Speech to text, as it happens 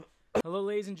Hello,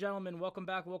 ladies and gentlemen. Welcome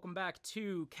back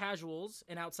to Casuals,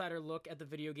 an outsider look at the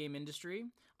video game industry.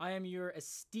 I am your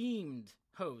esteemed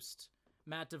host,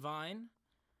 Matt Devine.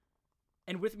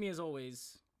 And with me, as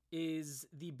always, is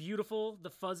the beautiful, the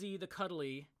fuzzy, the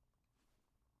cuddly...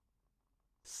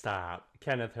 Stop.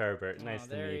 Kenneth Herbert. Nice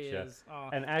to meet you. Oh.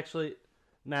 And actually,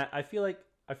 Matt, I feel like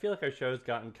our show's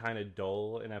gotten kind of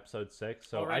dull in episode 6,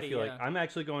 so Already, I feel like I'm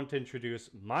actually going to introduce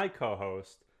my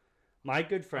co-host, my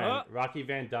good friend, Rocky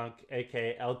Van Dunk,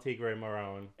 aka El Tigre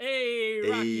Marone. Hey,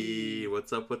 Rocky. Hey,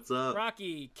 what's up?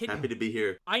 Rocky, happy to be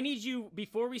here. I need you,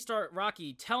 before we start,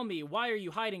 Rocky, tell me, why are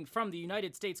you hiding from the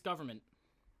United States government?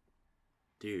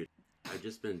 Dude, I've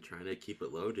just been trying to keep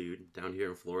it low, dude. Down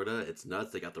here in Florida, it's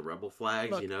nuts. They got the rebel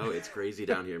flags, Look, it's crazy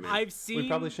down here, man. I've seen... We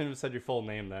probably shouldn't have said your full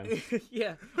name then.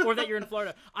 Yeah, or that you're in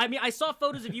Florida. I mean, I saw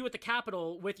photos of you at the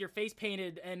Capitol with your face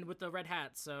painted and with the red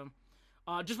hat, so...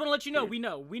 just want to let you know, we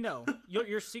know.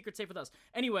 Your secret's safe with us.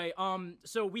 Anyway,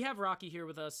 so we have Rocky here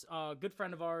with us, good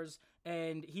friend of ours,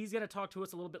 and he's going to talk to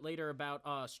us a little bit later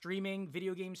about streaming,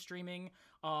 video game streaming,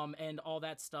 and all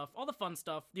that stuff, all the fun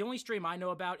stuff. The only stream I know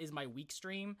about is my week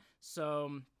stream,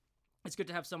 so it's good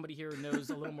to have somebody here who knows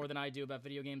a little more than I do about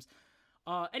video games.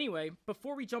 Anyway,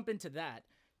 before we jump into that,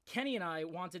 Kenny and I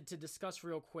wanted to discuss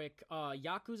real quick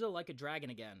Yakuza Like a Dragon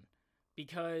again,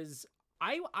 because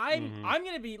I'm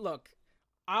going to be, look,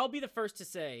 I'll be the first to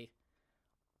say,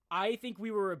 I think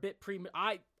we were a bit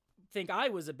I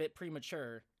was a bit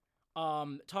premature,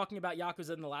 talking about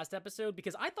Yakuza in the last episode,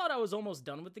 because I thought I was almost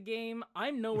done with the game.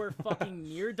 I'm nowhere fucking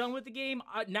near done with the game.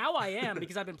 Now I am,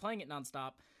 because I've been playing it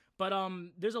nonstop. But,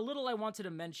 there's a little I wanted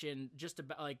to mention, just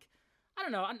about, like, I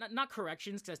don't know, not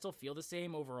corrections, because I still feel the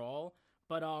same overall.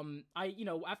 But,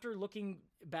 after looking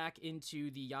back into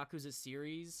the Yakuza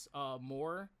series,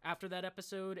 more after that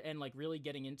episode, and, like, really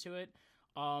getting into it,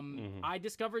 I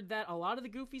discovered that a lot of the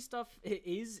goofy stuff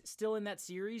is still in that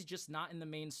series, just not in the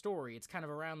main story. It's kind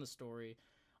of around the story.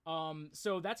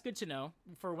 So that's good to know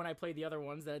for when I play the other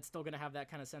ones, that it's still going to have that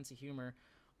kind of sense of humor.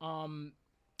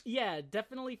 Yeah,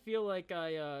 definitely feel like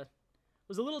I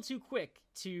was a little too quick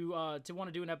to want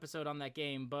to do an episode on that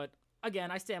game, but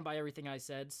again, I stand by everything I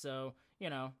said, so,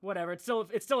 whatever. It's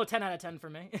still a 10 out of 10 for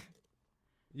me.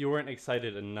 You weren't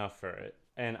excited enough for it.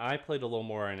 And I played a little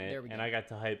more in it, and I got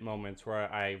to hype moments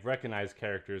where I recognize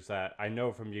characters that I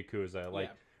know from Yakuza.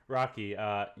 Like, Rocky,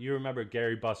 you remember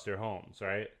Gary Buster Holmes,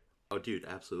 right? Oh, dude,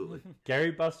 absolutely.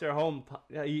 Gary Buster Holmes,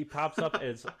 he pops up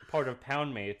as part of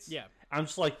Poundmates. Yeah. I'm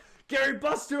just like, Gary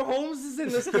Buster Holmes is in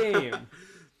this game!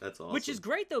 That's awesome. Which is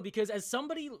great, though, because as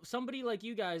somebody like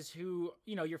you guys who,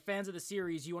 you're fans of the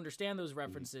series, you understand those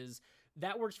references,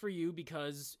 that works for you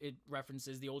because it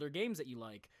references the older games that you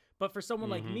like. But for someone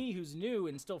like me who's new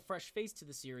and still fresh-faced to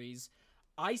the series,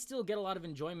 I still get a lot of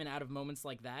enjoyment out of moments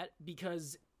like that,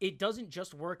 because it doesn't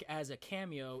just work as a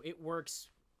cameo, it works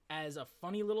as a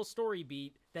funny little story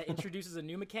beat that introduces a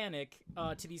new mechanic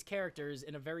to these characters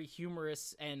in a very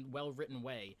humorous and well-written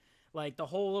way. Like, the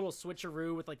whole little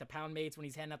switcheroo with, like, the Poundmates when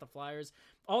he's handing out the flyers.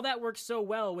 All that works so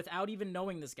well without even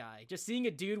knowing this guy. Just seeing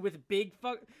a dude with big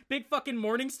fucking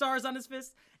morning stars on his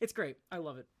fist. It's great. I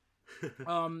love it.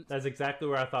 That's exactly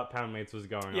where I thought Poundmates was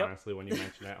going, honestly, when you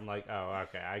mentioned it. I'm like, oh,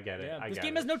 okay, I get it. Yeah, this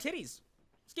game has no titties.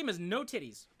 This game has no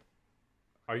titties.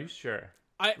 Are you sure?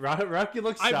 Rocky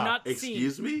looks shocked.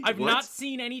 Excuse me? I've not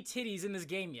seen any titties in this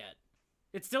game yet.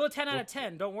 It's still a 10 out of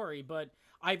 10, don't worry, but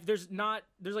there's no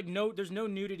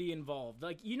nudity involved.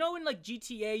 Like, in like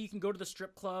GTA, you can go to the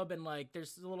strip club and like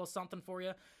there's a little something for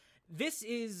you.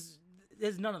 There's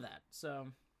none of that. So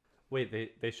wait,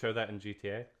 they show that in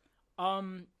GTA?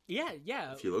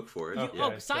 Yeah. If you look for it.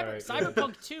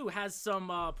 Cyberpunk 2 has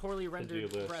some poorly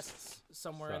rendered breasts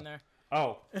somewhere in there.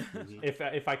 Oh, if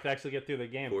I could actually get through the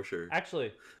game. For sure.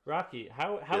 Actually, Rocky,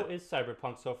 how is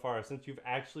Cyberpunk so far, since you've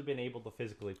actually been able to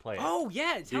physically play it? Oh,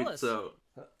 yeah, tell us. So,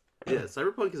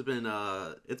 Cyberpunk has been,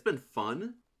 it's been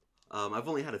fun. I've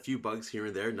only had a few bugs here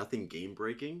and there, nothing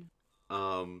game-breaking.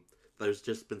 There's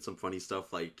just been some funny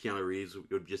stuff, like Keanu Reeves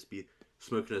would just be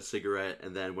smoking a cigarette,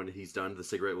 and then when he's done, the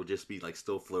cigarette will just be, like,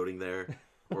 still floating there.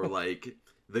 Or, like,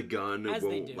 the gun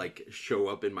won't, like, show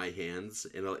up in my hands,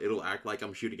 and it'll act like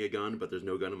I'm shooting a gun, but there's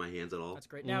no gun in my hands at all. That's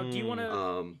great. Now, do you want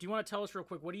to tell us real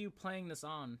quick, what are you playing this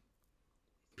on?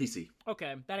 PC.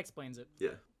 Okay, that explains it.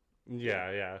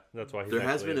 Yeah. That's why there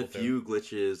has been a few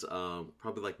glitches,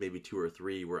 probably like maybe 2 or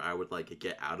 3, where I would like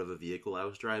get out of a vehicle I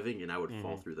was driving and I would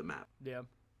fall through the map.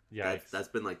 Yeah. That's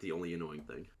been like the only annoying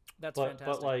thing. That's fantastic.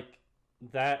 But like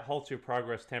that halts your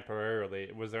progress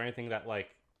temporarily. Was there anything that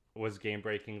like was game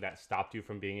breaking that stopped you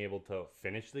from being able to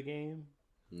finish the game?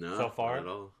 No, so far, not at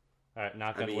all. All right,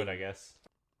 knock on wood, I guess.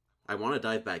 I want to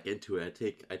dive back into it.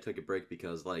 I took a break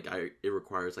because like it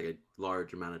requires like a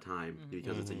large amount of time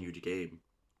because it's a huge game.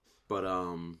 But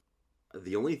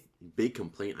the only big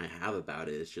complaint I have about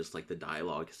it is just like the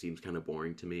dialogue seems kind of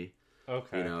boring to me.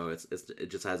 Okay. You know, it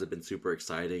just hasn't been super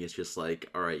exciting. It's just like,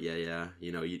 all right, yeah.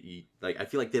 You know, you like I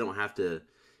feel like they don't have to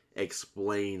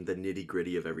explain the nitty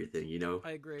gritty of everything. You know,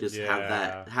 I agree. Just have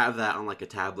that on like a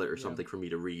tablet or something for me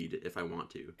to read if I want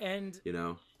to. And you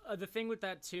know, the thing with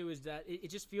that too is that it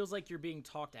just feels like you're being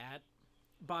talked at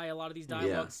by a lot of these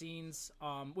dialogue scenes,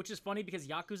 which is funny because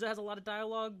Yakuza has a lot of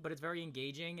dialogue, but it's very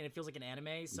engaging and it feels like an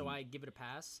anime, so I give it a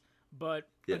pass. But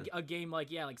a game like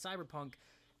Cyberpunk,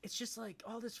 it's just like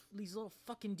all these little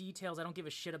fucking details I don't give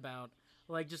a shit about.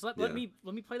 Like, just let me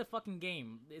play the fucking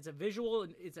game. It's a visual,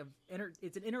 it's an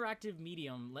interactive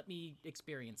medium. Let me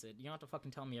experience it. You don't have to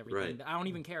fucking tell me everything. Right. I don't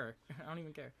even care.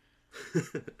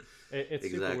 It's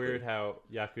super weird how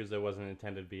Yakuza wasn't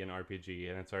intended to be an RPG,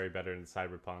 and it's already better than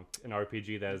Cyberpunk, an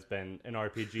RPG that has been an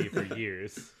RPG for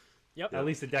years. At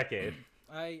least a decade.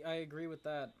 I agree with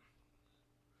that.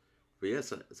 But yeah,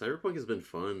 Cyberpunk has been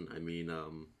fun. I mean,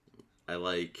 I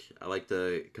like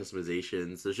the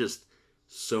customizations. There's just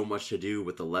so much to do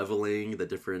with the leveling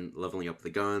up the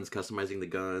guns, customizing the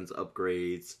guns,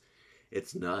 upgrades.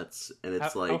 It's nuts, and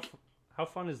it's how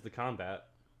fun is the combat?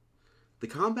 The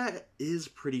combat is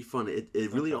pretty fun. It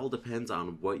really all depends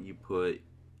on what you put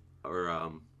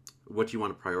or what you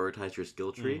want to prioritize your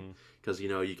skill tree, because you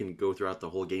know you can go throughout the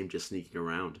whole game just sneaking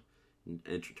around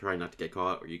and try not to get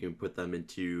caught, or you can put them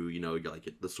into like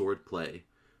the sword play.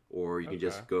 Or you can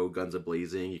just go guns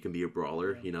a-blazing. You can be a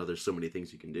brawler. You know, there's so many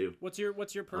things you can do. What's your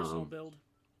personal build?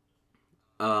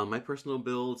 My personal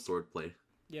build, swordplay.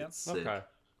 Yeah. It's sick. Okay.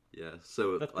 Yeah.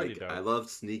 So that's like I love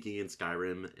sneaking in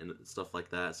Skyrim and stuff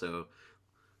like that. So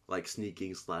like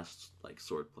sneaking / like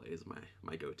swordplay is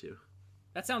my go-to.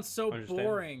 That sounds so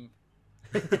boring.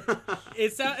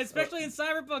 Especially in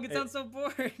Cyberpunk, it sounds so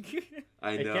boring.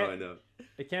 I know.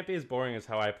 It can't be as boring as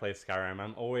how I play Skyrim.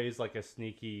 I'm always like a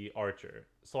sneaky archer,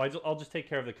 so I'll just take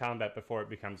care of the combat before it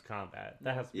becomes combat.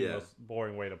 That has to be the most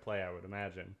boring way to play, I would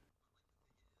imagine.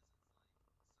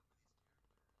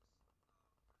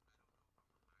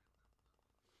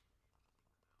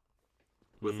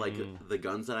 With like the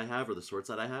guns that I have or the swords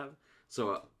that I have,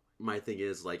 so my thing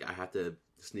is like I have to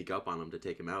sneak up on them to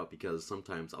take them out because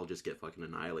sometimes I'll just get fucking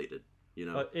annihilated. You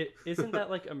know, isn't that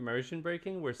like immersion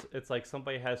breaking, where it's like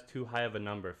somebody has too high of a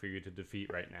number for you to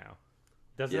defeat right now?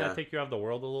 Doesn't that take you out of the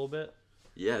world a little bit?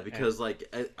 Yeah, because like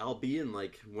I'll be in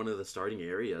like one of the starting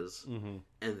areas,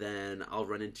 and then I'll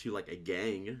run into like a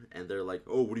gang, and they're like,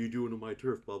 "Oh, what are you doing on my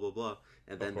turf?" Blah blah blah,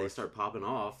 and then they start popping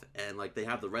off, and like they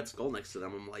have the red skull next to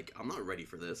them. I'm like, I'm not ready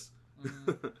for this.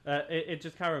 It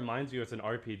just kind of reminds you it's an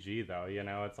RPG, though. You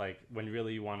know, it's like when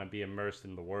really you want to be immersed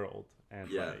in the world, and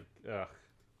it's like, ugh.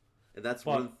 And that's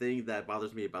one thing that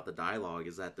bothers me about the dialogue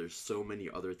is that there's so many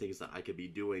other things that I could be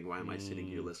doing. Why am I sitting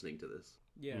here listening to this?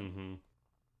 Yeah.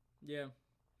 Yeah.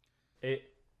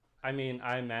 I mean,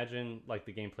 I imagine like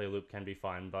the gameplay loop can be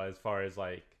fun, but as far as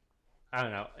like, I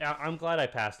don't know. I'm glad I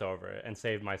passed over it and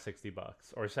saved my $60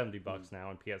 or $70 now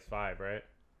on PS5, right?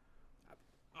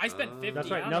 I spent $50. That's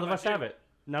right. None of us have it.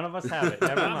 None of us have it.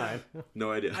 Never mind.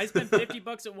 No idea. I spent $50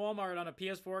 at Walmart on a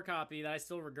PS4 copy that I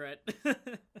still regret.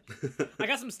 I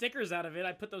got some stickers out of it.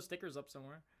 I put those stickers up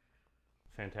somewhere.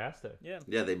 Fantastic. Yeah.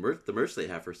 Yeah, the merch they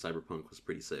have for Cyberpunk was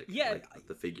pretty sick. Yeah. Like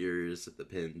the figures, the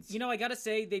pins. You know, I gotta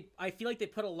say, I feel like they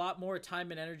put a lot more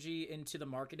time and energy into the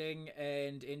marketing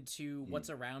and into what's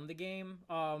around the game.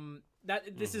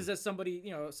 This is as somebody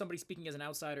speaking as an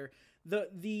outsider.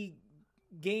 The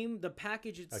game, the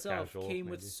package itself came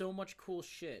with so much cool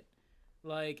shit.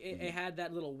 Like it had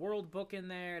that little world book in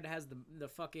there. It has the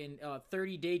fucking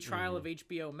 30-day trial of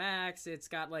HBO Max. It's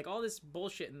got like all this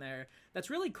bullshit in there that's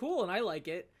really cool and I like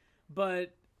it,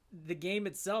 but the game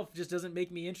itself just doesn't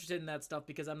make me interested in that stuff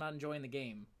because I'm not enjoying the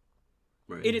game.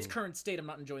 Right. In its current state, I'm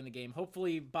not enjoying the game.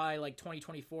 Hopefully by like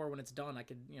 2024 when it's done, I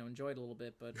could enjoy it a little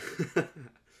bit, but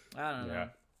I don't know.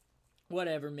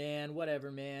 Whatever, man.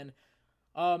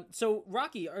 So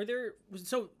Rocky,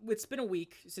 so it's been a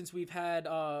week since we've had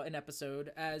an episode,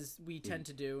 as we tend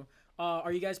to do.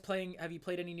 Are you guys have you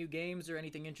played any new games or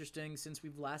anything interesting since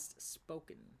we've last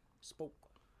spoke?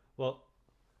 Well,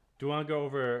 do you want to go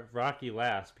over Rocky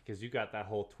last because you got that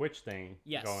whole Twitch thing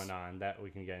going on that we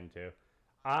can get into?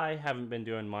 I haven't been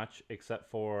doing much except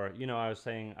for, I was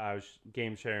saying I was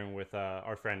game sharing with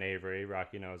our friend Avery.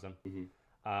 Rocky knows him.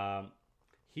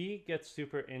 He gets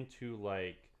super into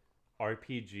like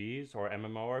RPGs or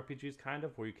MMORPGs kind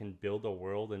of, where you can build a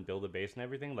world and build a base and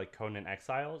everything, like Conan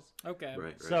Exiles. Okay.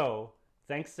 Right. So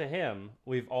thanks to him,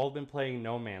 we've all been playing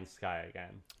No Man's Sky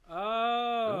again.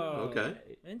 Oh, okay.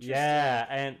 Interesting.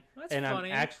 Yeah, That's and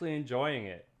funny. I'm actually enjoying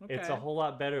it. Okay. It's a whole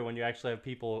lot better when you actually have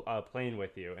people playing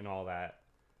with you and all that.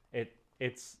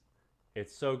 It's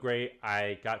so great.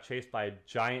 I got chased by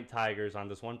giant tigers on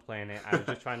this one planet. I was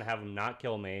just trying to have them not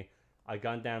kill me. I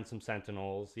gunned down some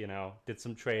sentinels, did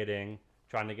some trading,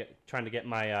 trying to get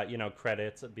my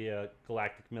credits, be a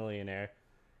galactic millionaire.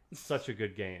 Such a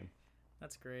good game.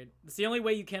 That's great. It's the only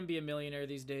way you can be a millionaire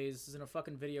these days is in a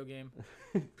fucking video game.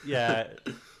 Yeah,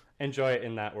 enjoy it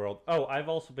in that world. Oh, I've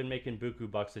also been making buku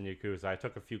bucks in Yakuza. I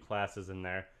took a few classes in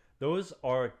there. Those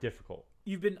are difficult.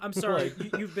 I'm sorry,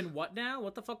 you've been what now?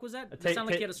 What the fuck was that? It sounded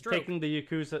like you had a stroke. Taking the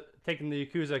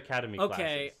Yakuza Academy Okay.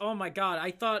 classes. Oh my god.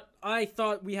 I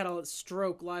thought we had a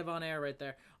stroke live on air right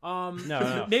there.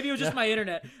 No. Maybe it was just my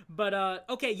internet. But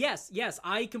okay, yes,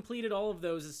 I completed all of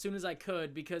those as soon as I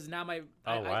could because now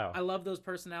wow. I love those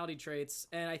personality traits,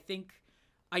 and I think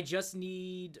I just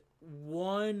need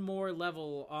one more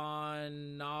level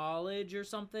on knowledge or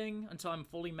something until I'm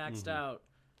fully maxed out.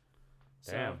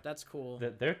 So Damn. that's cool.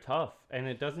 They're tough, and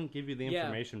it doesn't give you the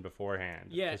information beforehand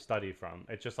to study from.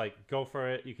 It's just like, go for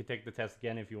it. You can take the test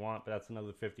again if you want, but that's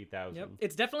another 50,000. Yep.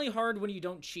 It's definitely hard when you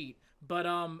don't cheat. But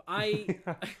I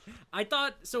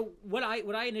thought so. What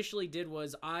I initially did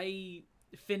was I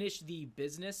finished the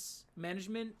business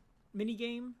management mini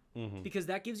game because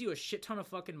that gives you a shit ton of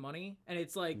fucking money, and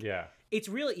it's like it's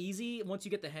real easy once you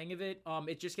get the hang of it.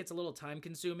 It just gets a little time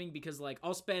consuming because like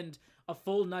I'll spend a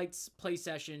full night's play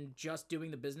session just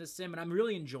doing the business sim, and I'm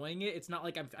really enjoying it. It's not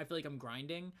like I feel like I'm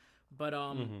grinding, but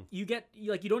you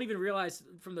don't even realize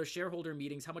from those shareholder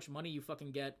meetings how much money you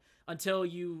fucking get until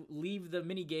you leave the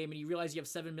mini game and you realize you have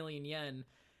 7 million yen.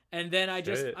 And then I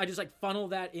just like funnel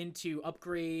that into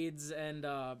upgrades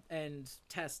and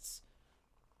tests.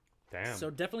 Damn. So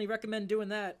definitely recommend doing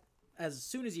that as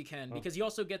soon as you can because you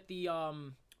also get the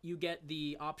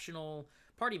optional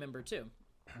party member too.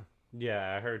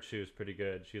 Yeah, I heard she was pretty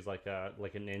good. She's like a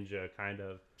ninja kind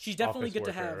of. She's definitely good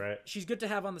worker, to have. right? She's good to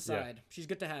have on the side. Yeah. She's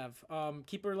good to have.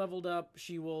 Keep her leveled up.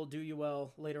 She will do you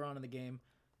well later on in the game.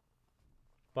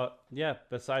 But yeah,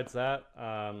 besides that,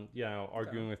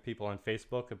 arguing with people on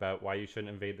Facebook about why you shouldn't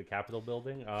invade the Capitol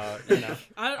building.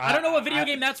 I don't know what video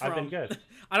game that's from. I've been good.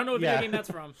 I don't know what video game that's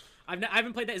from. I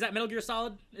haven't played that. Is that Metal Gear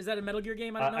Solid? Is that a Metal Gear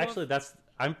game? I don't know. Actually,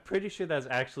 I'm pretty sure that's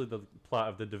actually the plot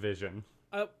of The Division.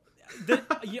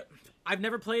 I've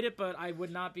never played it, but I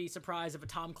would not be surprised if a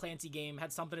Tom Clancy game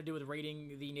had something to do with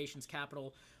raiding the nation's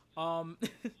capital.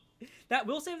 That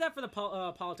we'll save that for the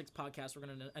politics podcast we're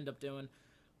going to end up doing.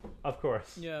 Of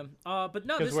course. Yeah. But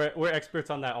no, because we're experts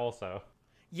on that also.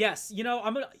 Yes,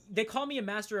 they call me a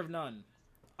master of none.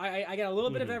 I got a little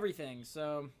bit of everything,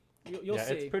 so you'll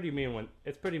see. It's pretty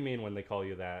mean when they call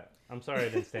you that. I'm sorry I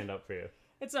didn't stand up for you.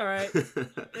 It's all right.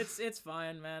 It's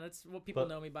fine, man. It's what people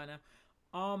know me by now.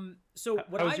 So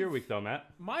what how was your week though, Matt?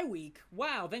 My week.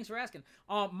 Wow, thanks for asking.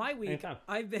 My week. Anytime.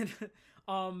 I've been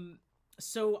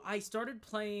so I started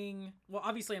playing, well,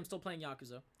 obviously I'm still playing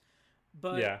Yakuza.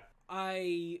 But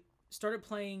I started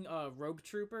playing Rogue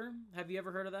Trooper. Have you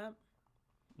ever heard of that?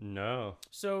 No.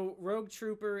 So Rogue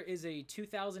Trooper is a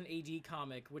 2000 AD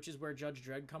comic, which is where Judge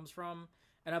Dredd comes from.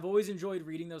 And I've always enjoyed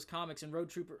reading those comics, and Rogue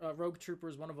Trooper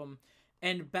is one of them.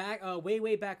 And back,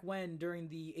 way back when, during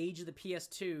the age of the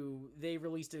PS2, they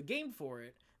released a game for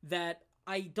it that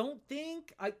I don't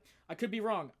think, I could be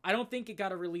wrong. I don't think it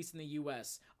got a release in the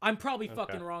US. I'm probably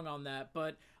fucking wrong on that,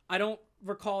 but I don't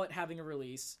recall it having a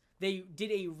release. They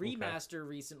did a remaster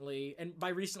recently, and by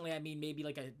recently I mean maybe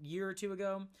like a year or two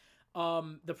ago.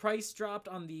 The price dropped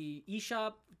on the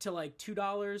eShop to like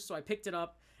 $2, so I picked it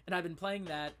up, and I've been playing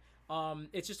that.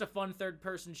 It's just a fun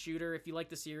third-person shooter. If you like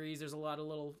the series, there's a lot of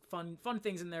little fun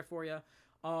things in there for you.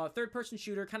 Third-person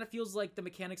shooter kind of feels like the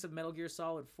mechanics of Metal Gear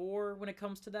Solid 4 when it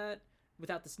comes to that,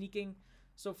 without the sneaking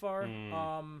so far.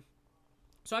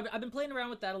 So I've been playing around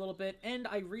with that a little bit, and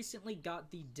I recently got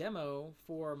the demo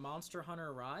for Monster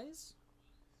Hunter Rise.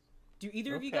 Do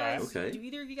either of you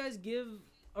guys give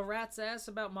a rat's ass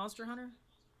about Monster Hunter?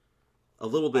 A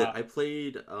little bit. I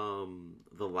played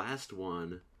the last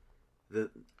one.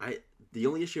 The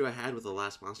only issue I had with the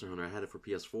last Monster Hunter, I had it for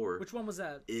PS4. Which one was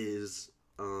that? Is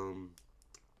I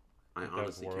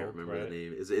honestly World, can't remember right? the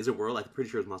name. Is it World? I'm pretty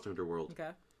sure it's Monster Hunter World.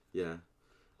 Okay. Yeah.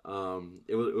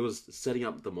 It was setting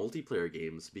up the multiplayer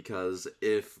games, because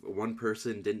if one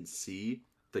person didn't see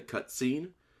the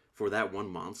cutscene for that one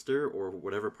monster or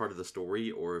whatever part of the story,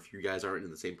 or if you guys aren't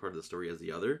in the same part of the story as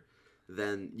the other,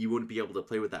 then you wouldn't be able to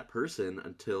play with that person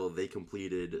until they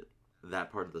completed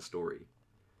that part of the story.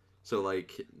 So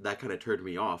like that kind of turned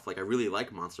me off. Like I really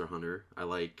like Monster Hunter. I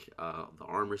like the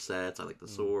armor sets. I like the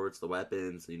swords, the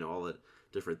weapons. All the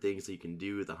different things that you can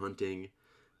do, the hunting.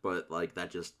 But like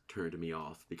that just turned me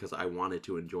off because I wanted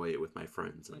to enjoy it with my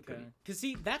friends. And okay. Because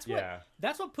see, that's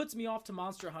what puts me off to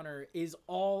Monster Hunter is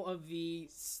all of the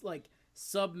like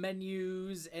sub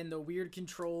menus and the weird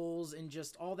controls and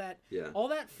just all that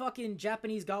fucking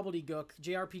Japanese gobbledygook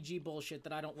JRPG bullshit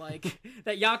that I don't like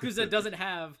that Yakuza doesn't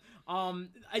have.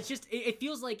 It's just it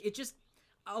feels like it just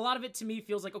a lot of it to me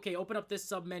feels like, okay, open up this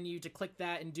sub menu to click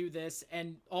that and do this,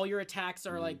 and all your attacks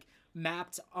are like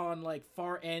mapped on like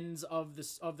far ends of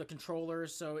the controller,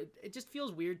 so it just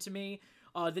feels weird to me.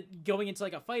 That going into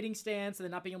like a fighting stance and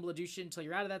then not being able to do shit until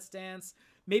you're out of that stance.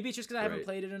 Maybe it's just because I haven't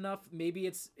played it enough. Maybe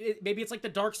it's like the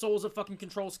Dark Souls of fucking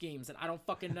control schemes, and I don't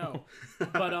fucking know.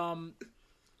 But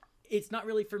it's not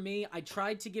really for me. I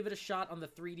tried to give it a shot on the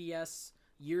 3DS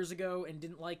years ago and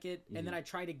didn't like it, and then I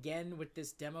tried again with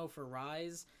this demo for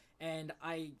Rise, and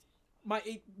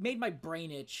it made my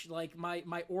brain itch. Like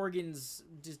my organs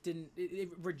just didn't. It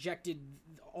rejected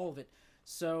all of it.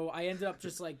 So I ended up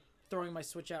just like throwing my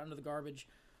Switch out into the garbage.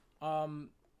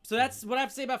 So that's what I have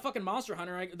to say about fucking Monster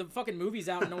Hunter. The fucking movie's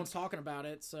out and no one's talking about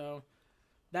it. So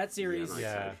that series,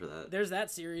 for that. There's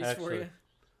that series for you.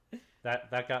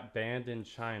 That got banned in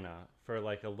China for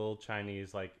like a little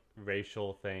Chinese like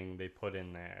racial thing they put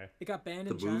in there. It got banned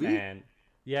in China. Movie? And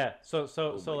yeah, so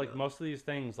like God. most of these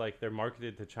things like they're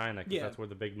marketed to China because that's where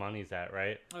the big money's at,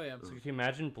 right? Oh yeah. So can you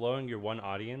imagine blowing your one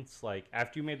audience like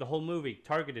after you made the whole movie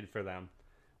targeted for them,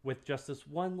 with just this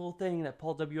one little thing that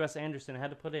Paul W.S. Anderson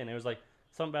had to put in? It was like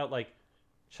something about like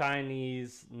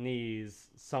Chinese knees,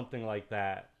 something like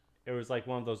that. It was like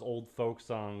one of those old folk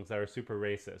songs that are super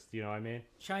racist. You know what I mean?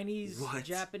 Chinese,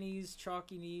 Japanese,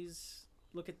 chalky knees.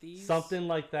 Look at these. Something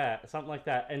like that.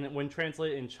 And when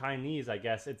translated in Chinese, I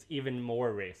guess it's even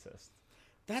more racist.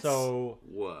 It's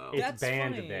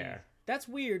banned funny. There. That's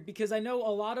weird because I know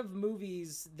a lot of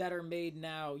movies that are made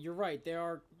now. You're right. They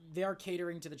are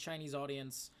catering to the Chinese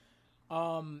audience.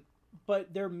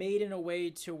 But they're made in a way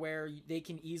to where they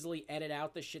can easily edit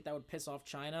out the shit that would piss off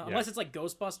China. Unless it's like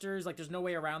Ghostbusters. Like, there's no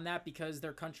way around that because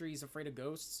their country's afraid of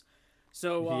ghosts.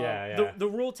 So, the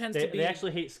rule tends to be... They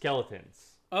actually hate skeletons.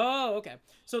 Oh, okay.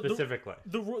 So specifically.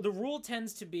 The rule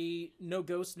tends to be no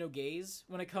ghosts, no gays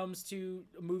when it comes to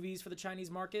movies for the Chinese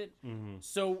market. Mm-hmm.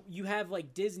 So you have,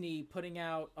 like, Disney putting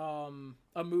out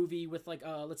a movie with, like,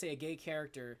 let's say a gay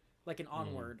character, like an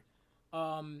Onward.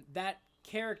 That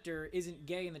character isn't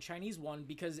gay in the Chinese one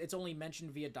because it's only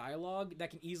mentioned via dialogue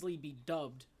that can easily be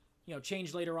dubbed,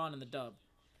 changed later on in the dub.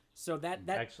 So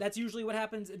that's usually what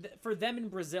happens for them in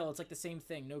Brazil. It's like the same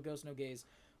thing, no ghosts, no gays.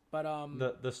 But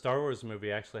the Star Wars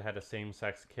movie actually had a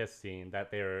same-sex kiss scene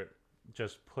that they were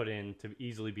just put in to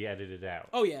easily be edited out.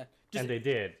 Oh yeah, and they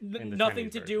did.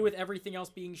 Nothing to do with everything else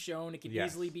being shown. It can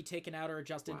easily be taken out or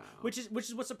adjusted. Wow. Which is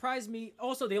what surprised me.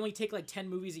 Also, they only take like 10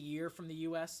 movies a year from the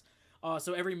U.S.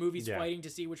 So every movie's fighting to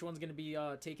see which one's going to be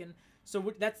taken.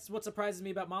 So that's what surprises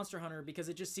me about Monster Hunter because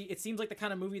it seems like the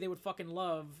kind of movie they would fucking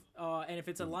love. And if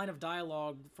it's a line of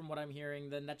dialogue, from what I'm hearing,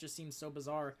 then that just seems so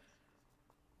bizarre.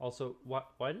 Also,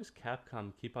 why does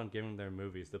Capcom keep on giving their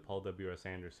movies to Paul W.S.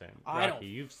 Anderson? I don't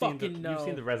you've fucking know. You've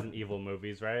seen the Resident Evil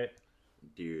movies, right?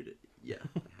 Dude, yeah,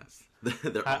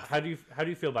 they're how do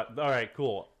you feel about? All right,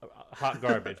 cool, hot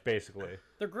garbage, basically.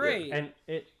 They're great, and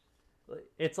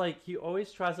it's like he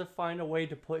always tries to find a way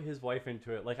to put his wife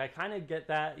into it. Like I kind of get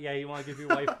that. Yeah, you want to give your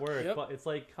wife work, but it's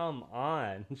like, come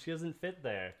on, she doesn't fit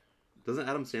there. Doesn't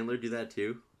Adam Sandler do that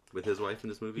too? With his wife in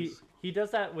his movies? He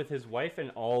does that with his wife and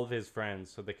all of his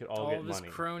friends so they could all get money. All of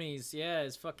his cronies,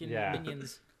 his fucking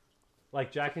minions.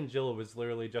 Like Jack and Jill was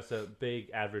literally just a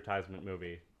big advertisement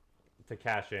movie to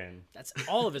cash in. That's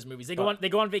all of his movies. They go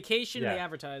on vacation and they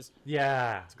advertise.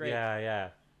 Yeah. It's great.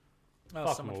 Yeah. Oh,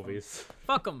 fuck so movies.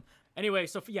 Fuck them. Anyway,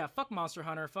 so fuck Monster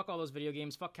Hunter, fuck all those video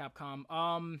games, fuck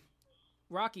Capcom.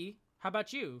 Rocky, how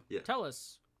about you? Yeah. Tell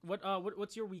us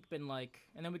what's your week been like,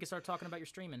 and then we can start talking about your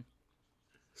streaming.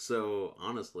 So,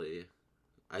 honestly,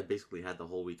 I basically had the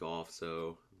whole week off,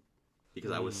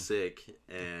 because I was sick,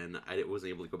 and I wasn't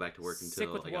able to go back to work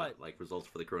until I got, results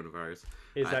for the coronavirus.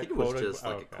 I think it was just,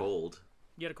 a cold.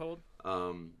 You had a cold?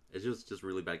 It's just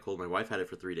really bad cold. My wife had it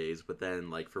for 3 days, but then,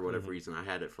 for whatever reason, I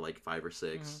had it for, 5 or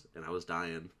 6, and I was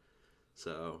dying.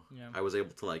 So, I was able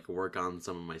to, work on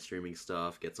some of my streaming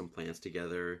stuff, get some plans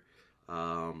together.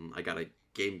 I got a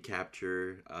game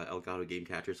capture, Elgato game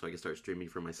capture, so I can start streaming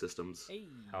from my systems. Hey.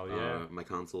 Hell yeah. My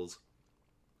consoles.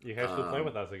 You guys should play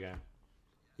with us again.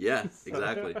 Yeah,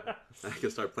 exactly. I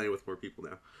can start playing with more people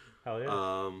now. Hell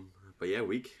yeah. But yeah,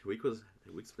 week's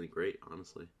been great,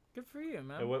 honestly. Good for you,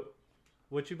 man.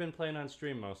 what you been playing on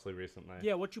stream mostly recently?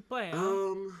 Yeah, what you playing?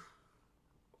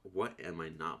 What am I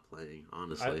not playing?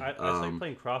 Honestly, I started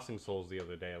playing Crossing Souls the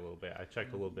other day a little bit. I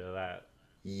checked a little bit of that.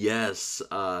 Yes.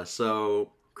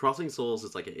 So Crossing Souls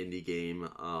is like an indie game.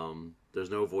 There's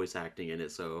no voice acting in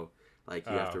it, so like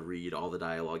you have to read all the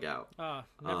dialogue out.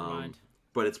 Never mind.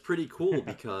 But it's pretty cool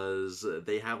because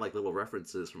they have like little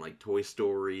references from like Toy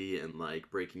Story and like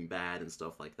Breaking Bad and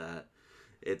stuff like that.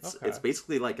 It's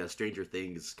basically like a Stranger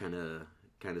Things kind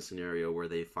of scenario where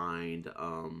they find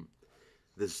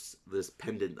this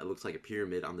pendant that looks like a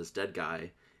pyramid on this dead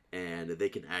guy, and they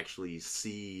can actually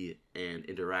see and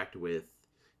interact with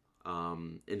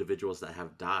individuals that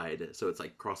have died. So it's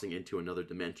like crossing into another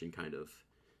dimension kind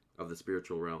of the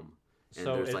spiritual realm. And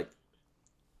so there's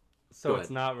so it's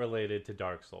not related to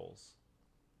Dark Souls.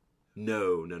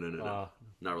 No. Not related to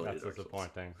Dark Souls. That's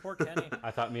disappointing. Poor Kenny.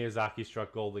 I thought Miyazaki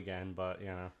struck gold again, but you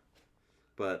know.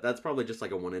 But that's probably just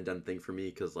like a one and done thing for me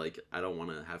because like I don't want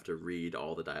to have to read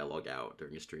all the dialogue out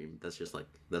during a stream. That's just like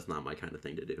that's not my kind of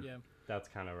thing to do. Yeah, that's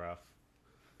kind of rough.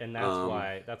 And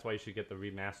that's why you should get the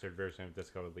remastered version of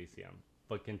Disco Elysium.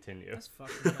 But continue. This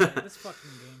fucking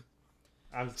game.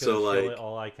 I'm just gonna kill it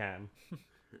all I can.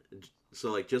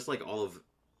 So like just like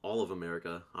all of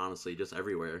America, honestly, just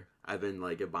everywhere. I've been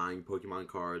like buying Pokemon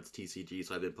cards, TCG.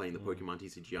 So I've been playing the Pokemon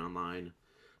TCG online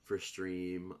for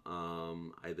stream.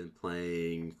 I've been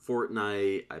playing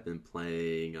Fortnite. I've been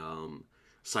playing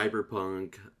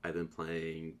Cyberpunk. I've been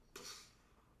playing.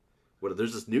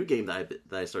 There's this new game that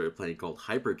I started playing called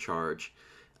Hypercharge.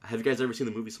 Have you guys ever seen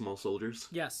the movie Small Soldiers?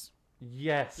 Yes.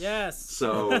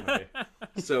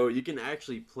 So you can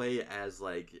actually play as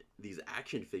like these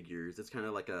action figures. It's kind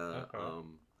of like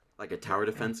a tower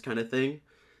defense kind of thing.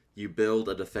 You build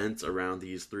a defense around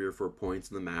these 3 or 4 points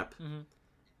in the map,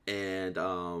 and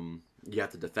you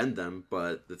have to defend them.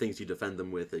 But the things you defend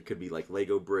them with, it could be like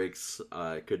Lego bricks.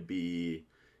 It could be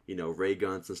ray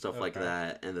guns and stuff like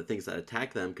that. And the things that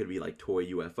attack them could be like toy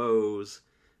UFOs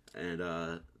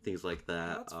and things like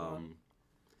that. That's fun.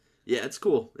 Yeah, it's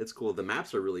cool. It's cool. The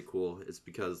maps are really cool. It's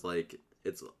because like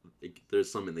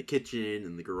there's some in the kitchen,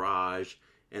 in the garage,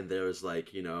 and there's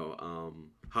like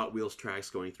Hot Wheels tracks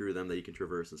going through them that you can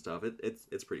traverse and stuff.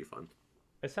 It's pretty fun.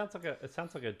 It sounds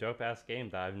like a dope ass game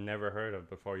that I've never heard of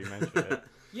before you mentioned it.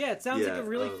 Yeah, it sounds like a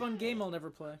really fun game I'll never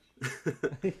play.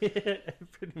 Yeah,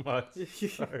 pretty much.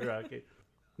 Sorry, Rocky.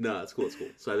 No, it's cool. It's cool.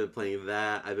 So I've been playing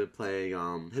that. I've been playing.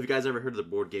 Have you guys ever heard of the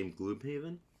board game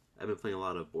Gloomhaven? I've been playing a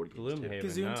lot of board games. Gloomhaven.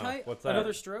 Gazoon type? What's that?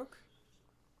 Another stroke?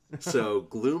 So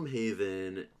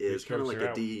Gloomhaven is kind of like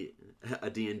a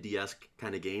D&D-esque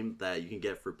kind of game that you can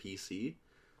get for PC.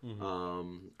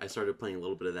 I started playing a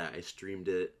little bit of that. I streamed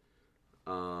it.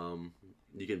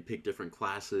 You can pick different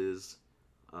classes.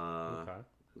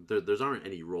 There's aren't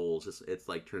any roles. It's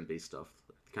like turn-based stuff.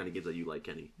 The kind of games that you like,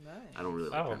 Kenny. Nice. I don't really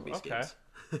like turn-based games.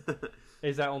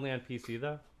 Is that only on PC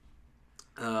though?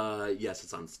 Yes,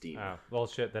 it's on Steam. Oh, well,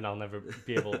 shit. Then I'll never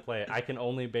be able to play it. I can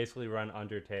only basically run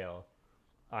Undertale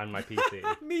on my PC.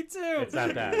 Me too. It's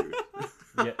that bad.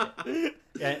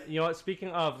 Yeah. You know what? Speaking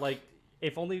of, like,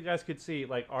 if only you guys could see,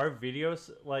 like, our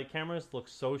videos, like, cameras look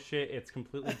so shit. It's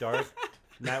completely dark.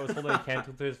 Matt was holding a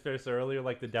candle to his face earlier,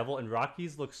 like the devil, and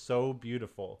Rocky's look so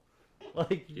beautiful.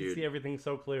 Like, you can see everything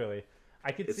so clearly.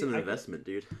 It's an investment,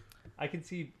 dude. I can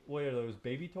see, what are those,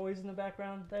 baby toys in the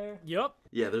background there? Yep.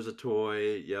 Yeah, there's a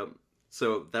toy, yep.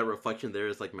 So that reflection there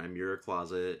is like my mirror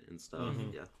closet and stuff,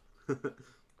 yeah.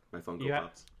 My Funko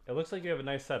Pops. It looks like you have a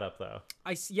nice setup, though.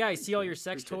 I see all your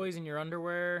sex toys and your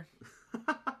underwear.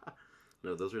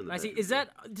 No, those are in the bedroom. Is that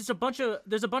there's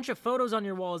a bunch of photos on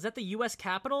your wall. Is that the US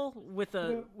Capitol with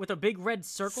a big red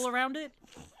circle around it?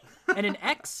 And an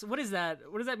X? What is that?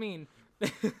 What does that mean?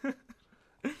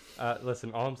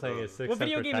 Listen, all I'm saying is what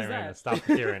video game is that? Stop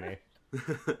the tyranny.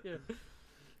 Yeah.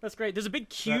 That's great. There's a big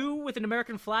Q with an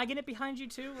American flag in it behind you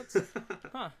too.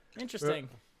 Interesting.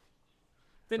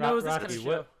 Didn't know it was this kind of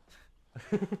show.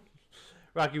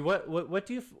 Rocky, what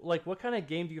do you like? What kind of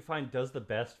game do you find does the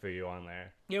best for you on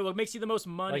there? Yeah, what makes you the most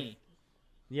money?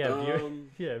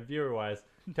 Viewer wise.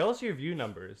 Tell us your view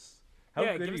numbers. How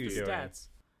good are you doing? Stats.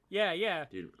 Yeah.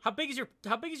 Dude. How big is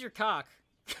your cock?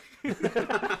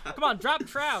 Come on, drop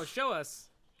trow. Show us.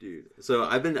 Dude, so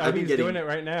I've been getting doing it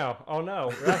right now. Oh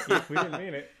no, Rocky, we didn't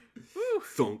mean it.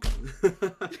 Thunk.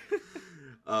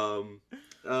 No,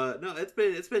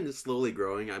 it's been slowly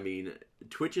growing. I mean,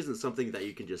 Twitch isn't something that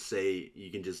you can just say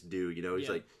you can just do. It's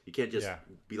like you can't just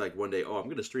be like one day, I'm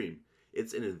gonna stream.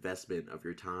 It's an investment of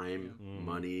your time,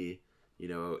 money.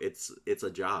 It's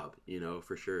a job.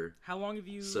 For sure. How long have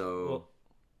you?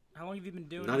 How long have you been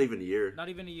doing it? Not even a year. Not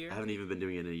even a year? I haven't even been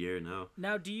doing it in a year, no.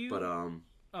 Now, do you... But,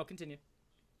 Oh, continue.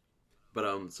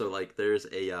 But so like there's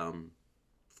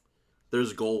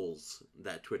goals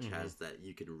that Twitch has that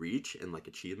you can reach and like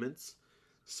achievements.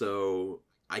 So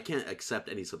I can't accept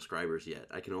any subscribers yet.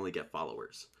 I can only get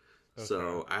followers. Okay.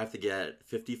 So I have to get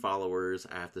 50 followers.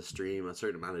 I have to stream a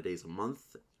certain amount of days a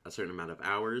month, a certain amount of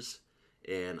hours,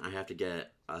 and I have to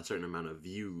get a certain amount of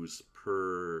views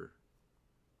per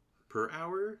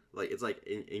hour. Like it's like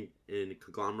in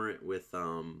conglomerate with the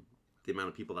amount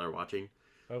of people that are watching.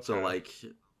 Okay. So like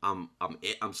I'm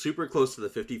super close to the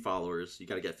 50 followers. You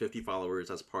got to get 50 followers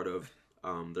as part of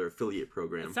their affiliate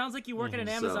program. It sounds like you work in an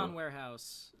Amazon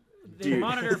warehouse. They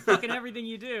monitor fucking everything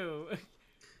you do.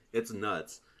 It's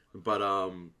nuts. But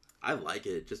I like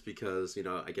it just because, you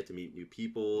know, I get to meet new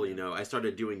people. You know, I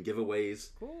started doing giveaways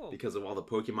because of all the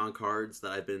Pokemon cards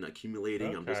that I've been accumulating.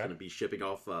 Okay. I'm just going to be shipping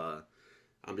off.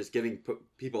 I'm just giving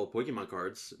people Pokemon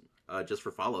cards just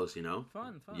for follows, you know.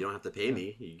 Fun. You don't have to pay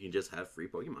me. You can just have free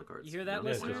Pokemon cards. You hear that,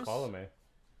 listeners? Just follow me.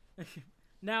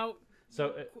 Now,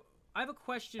 so I have a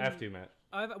question. After you, Matt.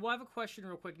 I have a question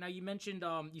real quick. Now, you mentioned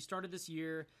you started this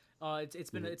year. It's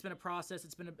been a process.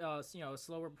 It's been a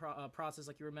slower process,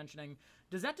 like you were mentioning.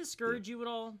 Does that discourage you at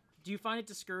all? Do you find it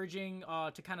discouraging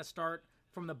to kind of start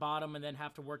from the bottom and then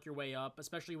have to work your way up,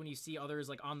 especially when you see others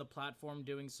like on the platform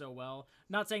doing so well?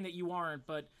 Not saying that you aren't,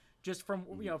 but just from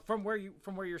from where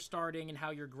you're starting and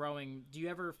how you're growing. Do you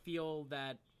ever feel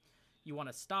that you want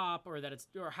to stop, or that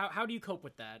how do you cope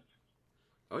with that?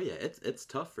 Oh yeah, it's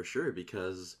tough for sure,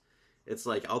 because it's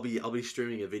like I'll be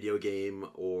streaming a video game,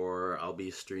 or I'll be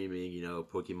streaming, you know,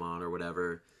 Pokemon or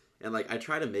whatever, and like I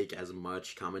try to make as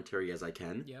much commentary as I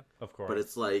can. Yeah, of course. But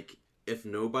it's like if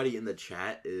nobody in the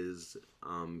chat is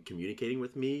communicating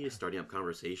with me, starting up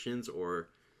conversations, or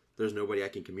there's nobody I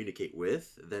can communicate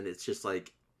with, then it's just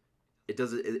like it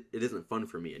isn't fun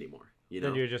for me anymore. You know,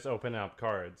 then you're just opening up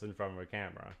cards in front of a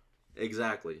camera.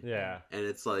 Exactly. Yeah. And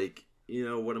it's like, you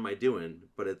know, what am I doing?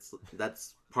 But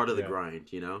that's part of the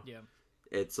grind, you know? Yeah.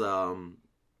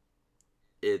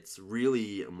 It's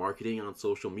really marketing on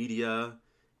social media.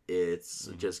 It's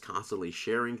just constantly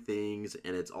sharing things,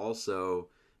 and it's also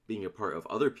being a part of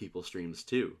other people's streams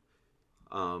too.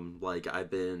 Like I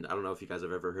don't know if you guys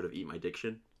have ever heard of Eat My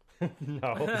Diction.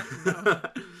 No.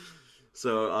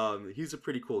 So he's a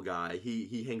pretty cool guy.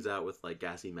 He hangs out with like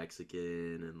Gassy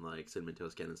Mexican and like Cinnamon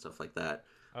Toast Ken and stuff like that.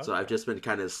 Okay. So I've just been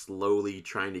kind of slowly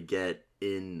trying to get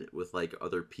in with like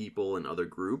other people and other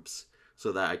groups,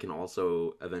 so that I can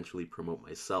also eventually promote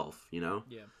myself, you know?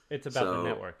 Yeah. It's about the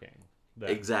networking.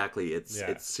 Exactly.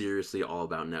 It's seriously all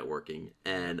about networking.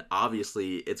 And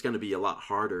obviously it's going to be a lot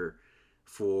harder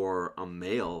for a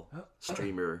male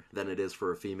streamer than it is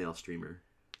for a female streamer.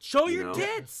 Show your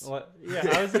tits! Well, yeah,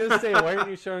 I was going to say, why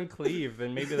aren't you showing cleave?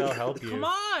 And maybe they'll help you. Come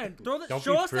on! Don't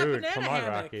show be us prude. that banana Come on,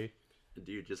 hammock. Rocky.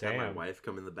 Dude, just have my wife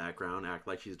come in the background, act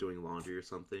like she's doing laundry or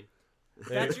something.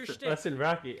 That's your shtick. Listen,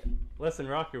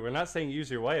 Rocky, we're not saying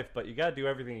use your wife, but you got to do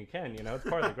everything you can, you know? It's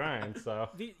part of the grind, so.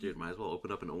 Dude, might as well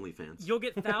open up an OnlyFans. You'll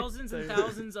get thousands and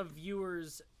thousands of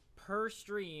viewers per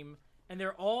stream, and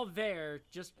they're all there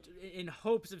just in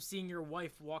hopes of seeing your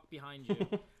wife walk behind you.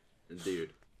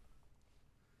 Dude.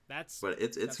 But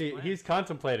he's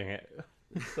contemplating it.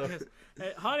 So.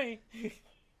 Hey, honey.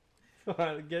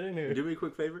 Get in here. Do me a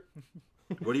quick favor.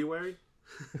 What are you wearing?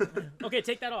 Okay,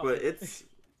 take that off. But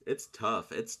it's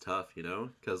tough. It's tough, you know?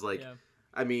 Because, like,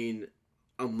 I mean,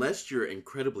 unless you're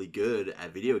incredibly good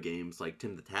at video games like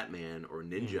Tim the Tatman or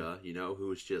Ninja, you know,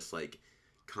 who's just, like,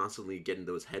 constantly getting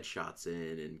those headshots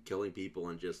in and killing people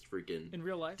and just freaking... in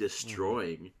real life?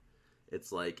 Destroying.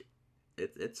 It's, like,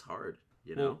 it's hard,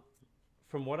 you know?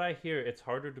 From what I hear, it's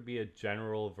harder to be a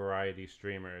general variety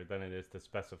streamer than it is to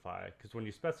specify. Because when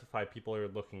you specify, people are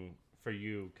looking for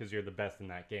you because you're the best in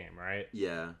that game, right?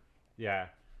 Yeah. Yeah.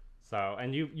 So,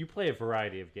 and you play a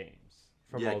variety of games.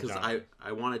 Yeah, because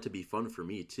I want it to be fun for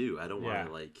me, too. I don't want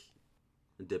to, like,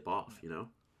 dip off, you know?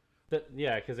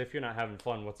 Yeah, because if you're not having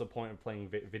fun, what's the point of playing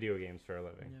video games for a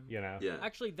living, you know? Yeah.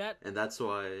 Actually, And that's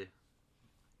why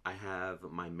I have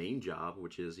my main job,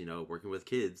 which is, you know, working with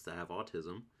kids that have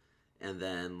autism. And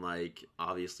then, like,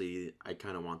 obviously, I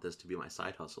kind of want this to be my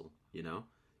side hustle, you know?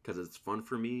 Because it's fun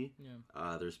for me.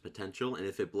 Yeah. There's potential. And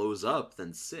if it blows up,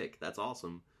 then sick. That's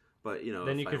awesome. But, you know,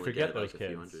 then you can forget those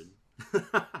kids.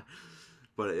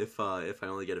 But if I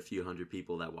only get a few hundred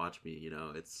people that watch me, you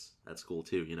know, that's cool,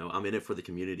 too. You know, I'm in it for the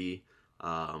community,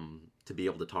 to be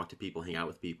able to talk to people, hang out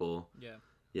with people. Yeah.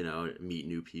 You know, meet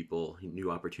new people, new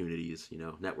opportunities, you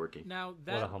know, networking. Now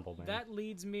what a humble man. That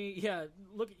leads me,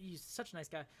 look, he's such a nice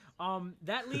guy.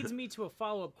 That leads me to a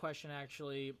follow-up question,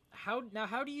 actually. How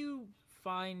do you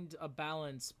find a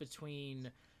balance between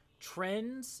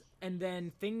trends and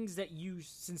then things that you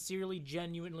sincerely,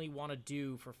 genuinely want to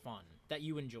do for fun that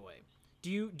you enjoy.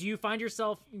 Do you find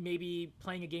yourself maybe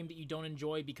playing a game that you don't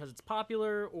enjoy because it's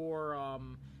popular, or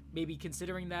maybe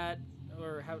considering that,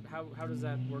 or how does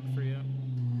that work for you?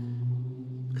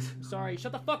 Sorry,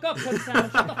 shut the fuck up,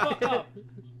 Kutztown. Shut the fuck up.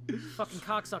 Fucking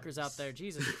cocksuckers out there.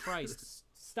 Jesus Christ.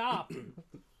 Stop.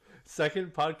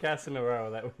 Second podcast in a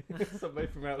row that somebody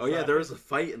from outside. Oh yeah, there was a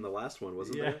fight in the last one,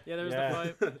 wasn't there? Yeah, there was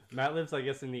the fight. Matt lives, I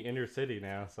guess, in the inner city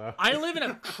now, so. I live in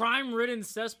a crime-ridden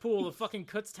cesspool of fucking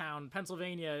Kutztown,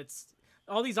 Pennsylvania. It's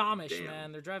all these Amish, Damn.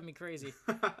 man. They're driving me crazy.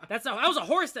 That was a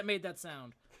horse that made that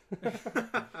sound.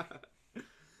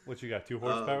 What you got? 2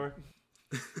 horsepower?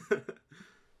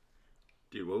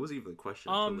 Dude, what was even the question?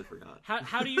 I totally forgot.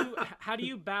 How do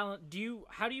you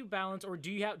balance, or do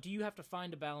you have to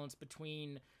find a balance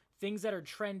between things that are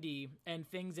trendy and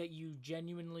things that you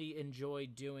genuinely enjoy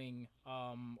doing,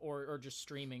 or just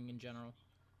streaming in general?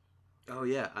 Oh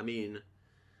yeah, I mean,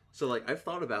 so like I've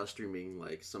thought about streaming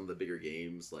like some of the bigger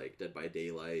games like Dead by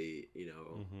Daylight,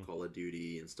 Call of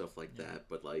Duty and stuff like that,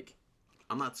 but like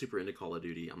I'm not super into Call of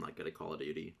Duty. I'm not good at Call of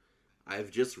Duty.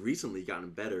 I've just recently gotten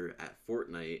better at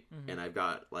Fortnite, and I've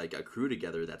got like a crew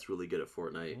together that's really good at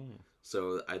Fortnite.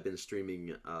 So I've been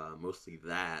streaming mostly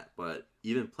that, but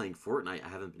even playing Fortnite, I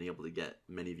haven't been able to get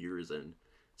many viewers in.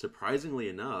 Surprisingly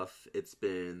enough, it's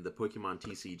been the Pokemon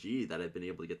TCG that I've been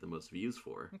able to get the most views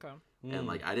for. Okay. And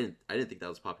like I didn't think that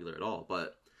was popular at all.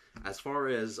 But as far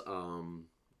as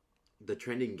the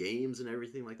trending games and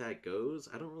everything like that goes,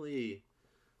 I don't really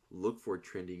look for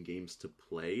trending games to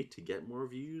play to get more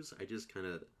views. I just kind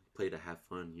of play to have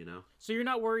fun, So you're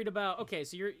not worried about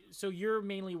you're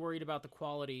mainly worried about the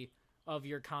quality of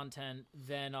your content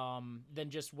than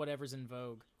just whatever's in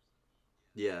vogue.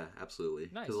 Yeah, absolutely.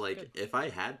 Because good. if I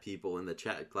had people in the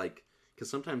chat, because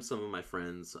sometimes some of my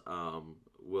friends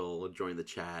will join the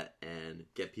chat and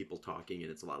get people talking, and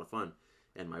it's a lot of fun.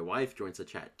 And my wife joins the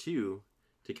chat too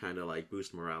to kind of like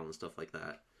boost morale and stuff like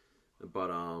that. But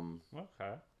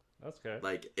okay. That's good.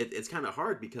 Like, it's kind of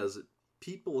hard because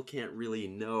people can't really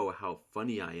know how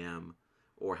funny I am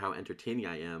or how entertaining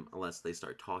I am unless they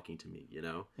start talking to me,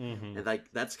 And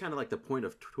like that's kind of like the point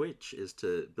of Twitch, is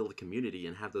to build a community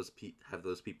and have those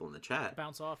people in the chat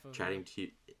bounce off of chatting to you.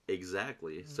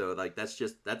 Exactly. So like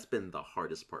that's been the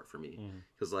hardest part for me,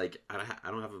 because like I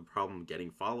don't have a problem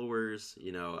getting followers.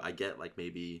 I get like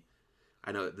maybe.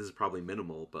 I know this is probably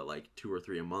minimal, but like 2 or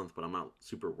 3 a month, but I'm not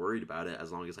super worried about it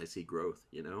as long as I see growth,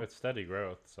 It's steady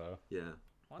growth, so. Yeah.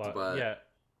 But yeah.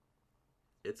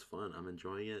 It's fun. I'm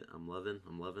enjoying it. I'm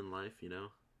loving life,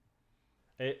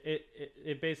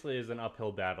 It basically is an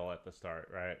uphill battle at the start,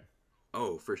 right?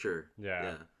 Oh, for sure.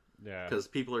 Yeah. Because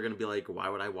people are going to be like, why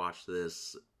would I watch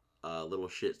this little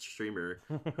shit streamer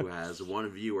who has 1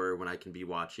 viewer when I can be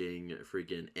watching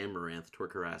freaking Amaranth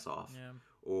twerk her ass off? Yeah.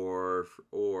 Or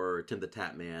Tim the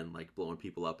Tap Man like blowing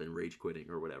people up and rage quitting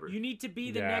or whatever. You need to be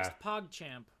the next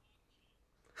PogChamp.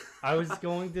 I was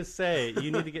going to say you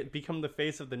need to become the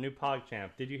face of the new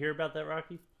PogChamp. Did you hear about that,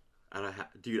 Rocky?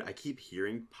 Dude, I keep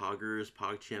hearing Poggers,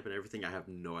 PogChamp, and everything. I have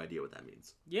no idea what that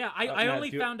means. Yeah, I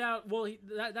only found out. Well,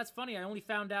 that's funny. I only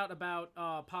found out about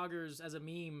Poggers as a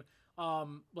meme,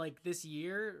 like this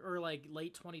year or like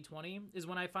late 2020 is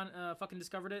when I fucking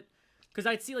discovered it. Because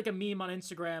I'd see like a meme on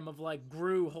Instagram of like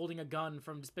Gru holding a gun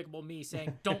from Despicable Me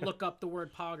saying, "Don't look up the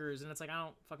word Poggers," and it's like I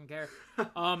don't fucking care.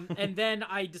 And then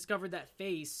I discovered that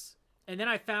face, and then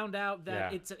I found out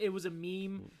that it was a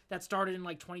meme that started in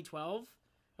like 2012,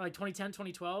 like 2010,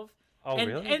 2012. Oh,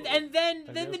 really? And then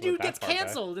the dude gets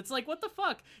canceled. It's like, what the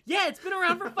fuck? Yeah, it's been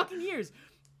around for fucking years.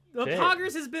 The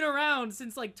Poggers has been around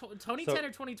since like 2010 or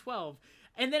 2012.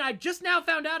 And then I just now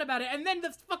found out about it. And then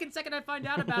the fucking second I find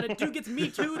out about it, dude gets Me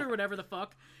Too'd or whatever the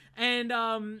fuck. And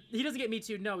he doesn't get Me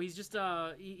Too'd. No, he's just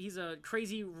he's a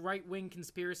crazy right-wing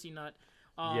conspiracy nut.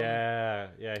 Yeah,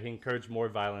 he encouraged more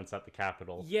violence at the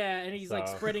Capitol. Yeah, and he's like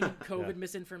spreading COVID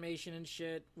misinformation and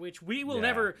shit, which we will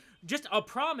never. Just a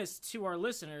promise to our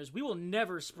listeners: we will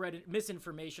never spread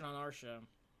misinformation on our show.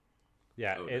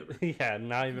 Yeah,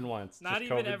 not even once. Not just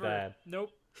even COVID ever. Bad.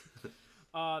 Nope.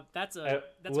 That's a fact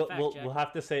check. We'll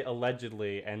have to say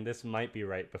allegedly, and this might be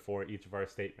right before each of our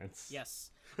statements. Yes.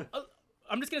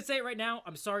 I'm just gonna say it right now.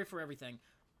 I'm sorry for everything.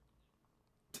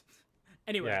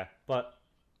 Anyway. Yeah, but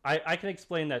I can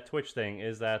explain that Twitch thing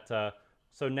is that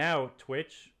so now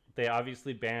Twitch, they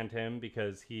obviously banned him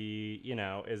because he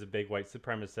is a big white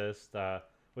supremacist,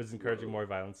 was encouraging more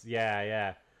violence.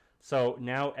 Yeah. So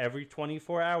now every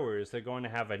 24 hours they're going to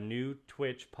have a new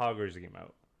Twitch Poggers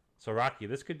emote. So Rocky,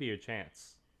 this could be your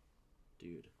chance.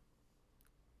 Dude.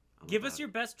 Give us your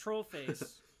best troll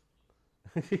face.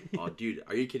 Oh, dude,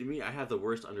 are you kidding me? I have the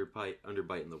worst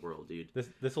underbite in the world, dude.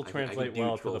 This will translate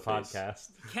well to the podcast.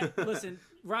 Listen,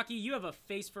 Rocky, you have a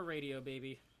face for radio,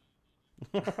 baby.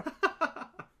 It's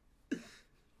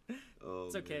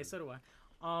okay, man. So do I.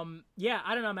 Yeah,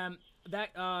 I don't know, man.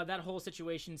 That whole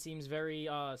situation seems very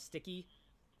sticky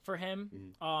for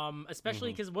him.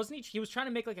 Especially because wasn't he was trying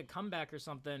to make like a comeback or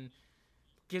something.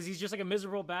 Because he's just like a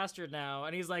miserable bastard now,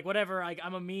 and he's like, whatever,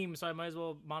 I'm a meme, so I might as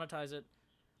well monetize it.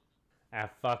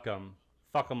 Fuck them.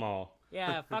 Fuck them all.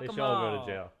 Yeah, fuck them all. They should all go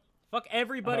to jail. Fuck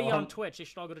everybody on Twitch. They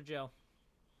should all go to jail.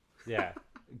 Yeah.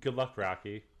 Good luck,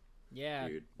 Rocky. Yeah,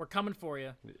 dude. We're coming for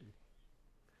you.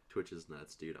 Twitch is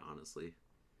nuts, dude, honestly.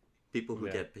 People who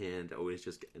get banned always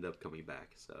just end up coming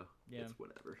back, so it's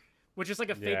whatever. Which is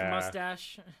like a fake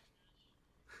mustache.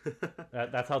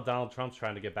 That's how Donald Trump's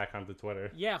trying to get back onto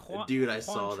Twitter. Yeah, dude, I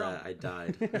saw Trump. That. I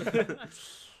died.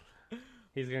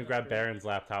 He's gonna grab Barron's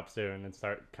laptop soon and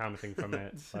start commenting from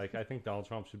it. Like, I think Donald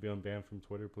Trump should be unbanned from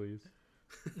Twitter, please.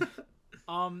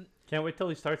 Can't wait till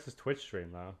he starts his Twitch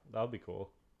stream though. That'll be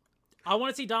cool. I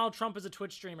want to see Donald Trump as a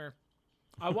Twitch streamer.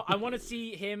 I want to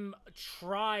see him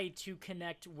try to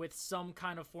connect with some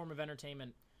kind of form of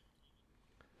entertainment.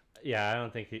 Yeah, I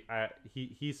don't think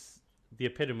he's the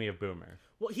epitome of boomer.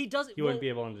 Well, he doesn't. He wouldn't be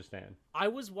able to understand. I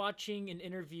was watching an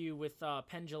interview with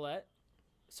Penn Jillette.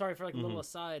 Sorry for like a little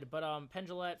aside, but Penn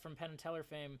Jillette from Penn and Teller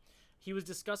fame, he was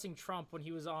discussing Trump when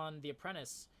he was on The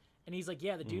Apprentice, and he's like,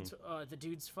 yeah, the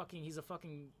dude's fucking, he's a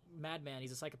fucking madman,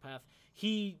 he's a psychopath.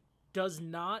 He does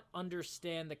not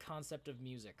understand the concept of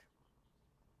music.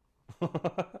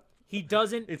 He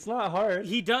doesn't. It's not hard.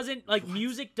 He doesn't like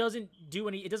music. Doesn't do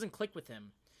any. It doesn't click with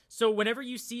him. So whenever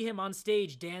you see him on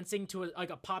stage dancing to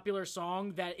a popular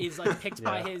song that is like picked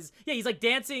by his, he's like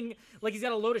dancing like he's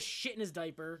got a load of shit in his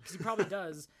diaper because he probably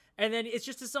does. And then it's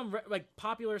just to some like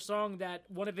popular song that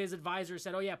one of his advisors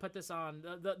said, "Oh yeah, put this on."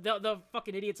 The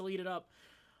fucking idiots will eat it up.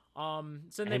 So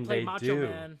then they play Macho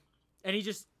Man, and he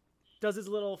just does his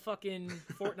little fucking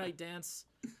Fortnite dance.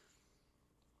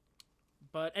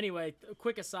 But anyway,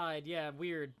 quick aside,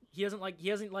 weird. He doesn't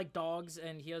like dogs,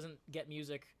 and he doesn't get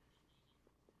music.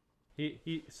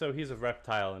 So he's a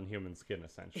reptile in human skin,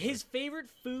 essentially. His favorite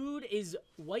food is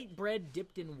white bread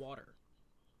dipped in water.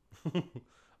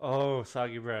 Oh,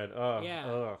 soggy bread. Oh, yeah.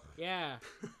 Ugh. Yeah.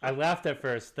 I laughed at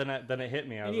first, then it hit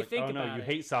me. I was like, oh no, you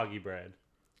hate soggy bread.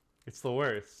 It's the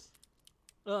worst.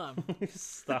 Ugh.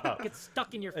 Stop. It gets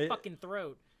stuck in your fucking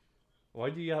throat.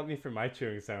 Why do you yell at me for my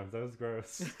chewing sounds? That was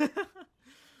gross.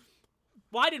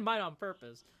 Well, I did mine on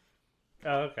purpose.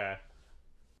 Oh, okay.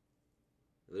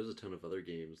 There's a ton of other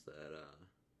games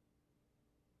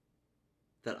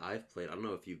that I've played. I don't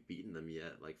know if you've beaten them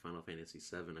yet, like Final Fantasy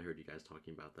VII. I heard you guys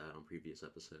talking about that on previous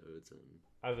episodes, and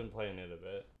I've been playing it a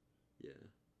bit. Yeah,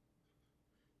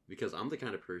 because I'm the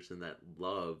kind of person that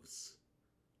loves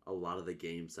a lot of the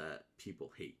games that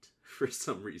people hate for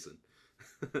some reason.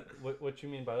 What you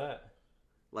mean by that?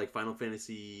 Like Final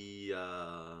Fantasy,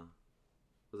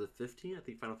 was it 15? I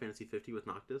think Final Fantasy 50 with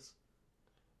Noctis.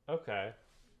 Okay.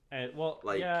 And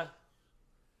yeah,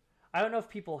 I don't know if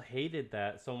people hated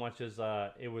that so much as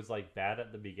it was like bad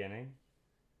at the beginning.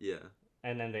 Yeah.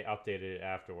 And then they updated it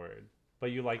afterward.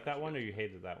 But you liked that one, or you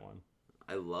hated that one?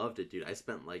 I loved it, dude. I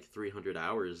spent like 300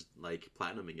 hours like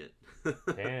platinuming it.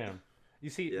 Damn. You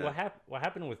see, what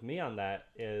happened with me on that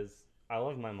is I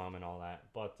love my mom and all that,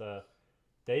 but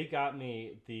they got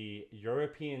me the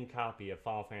European copy of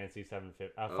Final Fantasy Final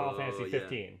Fantasy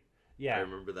 15. Yeah, I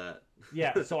remember that.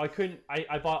 Yeah, so I couldn't.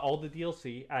 I bought all the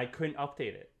DLC. I couldn't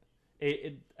update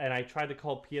it. And I tried to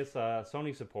call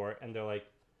Sony support, and they're like,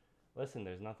 "Listen,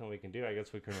 there's nothing we can do. I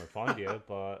guess we can refund you."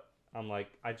 But I'm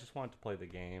like, I just want to play the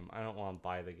game. I don't want to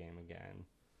buy the game again.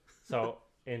 So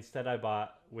instead, I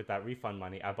bought with that refund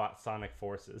money. I bought Sonic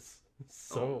Forces.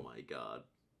 So, oh my god.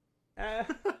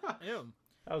 Ew.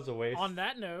 That was a waste. On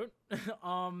that note,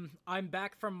 I'm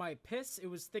back from my piss. It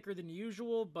was thicker than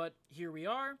usual, but here we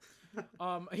are.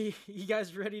 You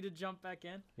guys ready to jump back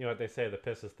in? You know what they say, the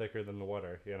piss is thicker than the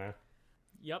water, you know?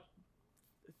 Yep.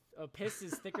 A piss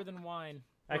is thicker than wine.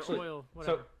 Actually, or oil,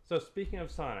 whatever. So speaking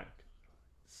of Sonic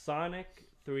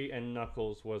 3 and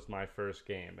Knuckles was my first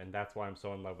game, and that's why I'm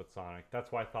so in love with Sonic.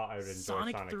 That's why I thought I would enjoy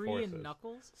Sonic 3 Forces. And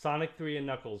Knuckles? Sonic 3 and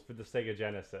Knuckles for the Sega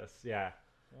Genesis, yeah.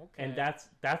 Okay. And that's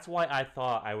why I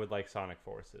thought I would like Sonic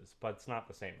Forces, but it's not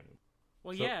the same anymore.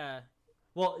 Well, yeah.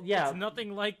 Well, yeah. It's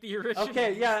nothing like the original.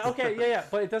 Okay, yeah.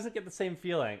 But it doesn't get the same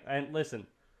feeling. And listen,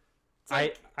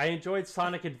 I enjoyed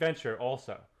Sonic Adventure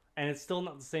also, and it's still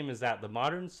not the same as that. The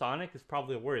modern Sonic is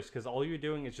probably worse because all you're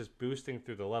doing is just boosting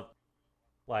through the level.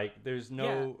 Like, there's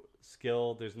no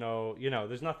skill, there's no,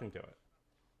 there's nothing to it.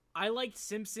 I liked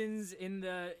Simpsons in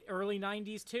the early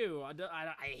 '90s too.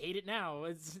 I hate it now.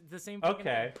 It's the same.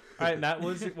 Okay, all right. That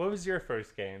was what was your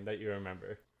first game that you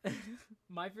remember?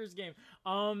 My first game.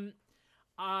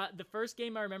 The first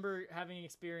game I remember having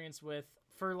experience with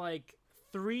for like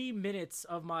 3 minutes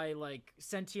of my like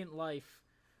sentient life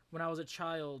when I was a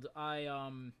child.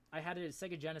 I had a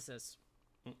Sega Genesis,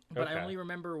 but I only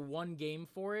remember one game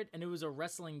for it, and it was a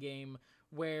wrestling game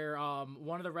where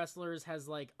one of the wrestlers has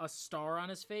like a star on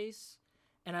his face,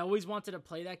 and I always wanted to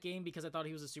play that game because I thought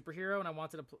he was a superhero and I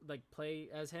wanted to play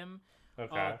as him.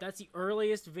 Okay. That's the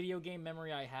earliest video game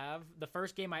memory I have. The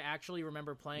first game I actually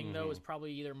remember playing though is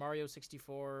probably either Mario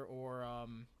 64 or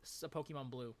Pokemon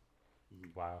Blue.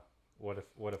 Wow, what a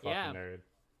fucking nerd.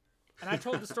 And I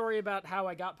told the story about how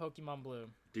I got Pokemon Blue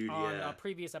on a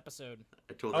previous episode.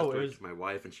 I told that story to my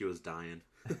wife and she was dying.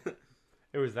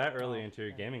 It was that early into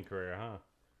your gaming career, huh?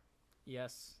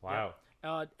 Yes. Wow.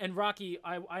 Yep. And Rocky,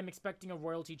 I'm expecting a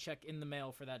royalty check in the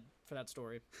mail for that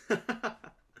story.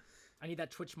 I need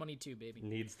that Twitch money too, baby.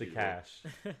 Needs the cash.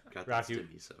 Got Rocky, to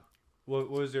me, so.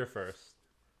 What was your first?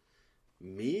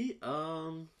 Me?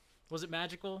 Was it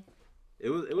magical? It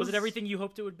was. Was it everything you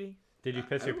hoped it would be? Did you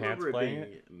piss your pants playing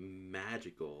it?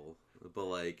 Magical, but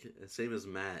like same as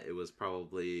Matt, it was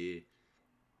probably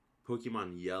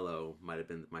Pokemon Yellow. Might have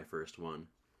been my first one.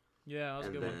 Yeah, that was a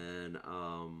good one. And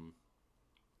then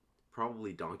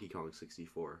probably Donkey Kong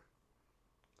 64.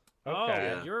 Okay. Oh,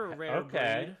 yeah. You're a rare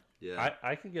breed. Yeah,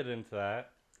 I can get into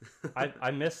that. I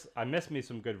miss me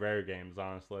some good rare games,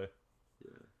 honestly.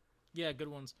 Yeah, good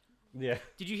ones. Yeah.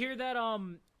 Did you hear that?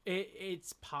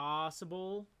 It's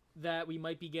possible that we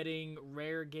might be getting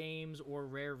rare games or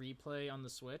rare replay on the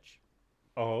Switch.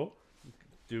 Oh,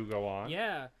 do go on.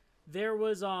 Yeah, there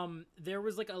was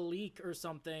like a leak or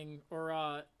something, or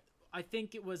I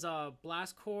think it was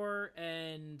Blastcore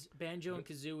and Banjo and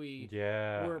Kazooie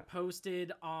were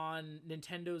posted on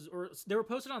Nintendo's, or they were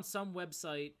posted on some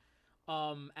website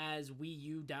as Wii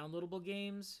U downloadable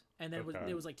games, and then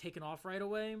it was like taken off right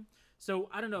away. So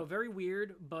I don't know, very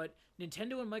weird, but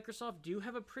Nintendo and Microsoft do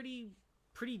have a pretty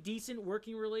decent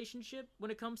working relationship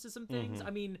when it comes to some things.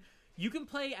 I mean, you can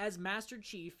play as Master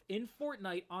Chief in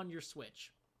Fortnite on your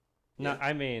Switch. No,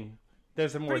 I mean,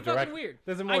 there's a more pretty direct. Weird.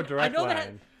 There's a more direct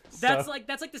line. That's like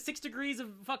the 6 degrees of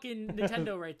fucking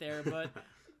Nintendo right there, but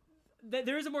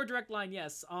there is a more direct line.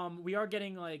 Yes, we are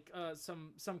getting like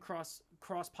some cross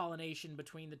pollination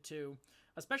between the two,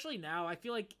 especially now. I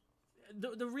feel like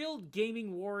the real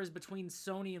gaming war is between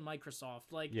Sony and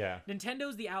Microsoft. Like,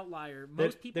 Nintendo's the outlier.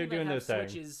 Most people that have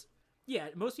Switches,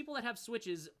 most people that have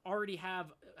Switches already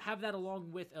have that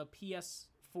along with a PS4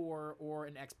 or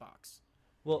an Xbox.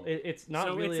 Well, it's not.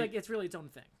 So really, it's really its own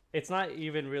thing. It's not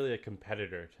even really a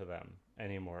competitor to them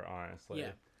anymore, honestly.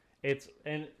 Yeah. It's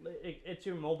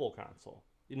your mobile console.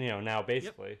 You know, now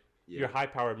basically your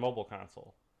high-powered mobile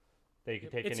console that you can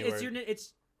take anywhere.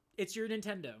 It's your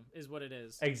Nintendo, is what it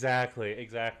is. Exactly.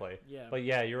 Yeah. But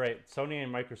yeah, you're right. Sony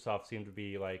and Microsoft seem to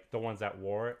be like the ones at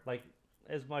war. Like,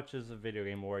 as much as a video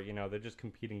game war, you know, they're just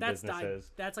competing businesses.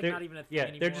 That's like not even a thing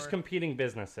anymore. Yeah, they're just competing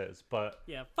businesses. But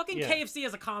fucking KFC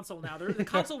has a console now. The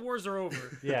console wars are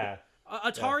over. Yeah.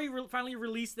 Atari finally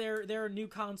released their new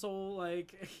console.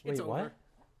 Like, it's over. What?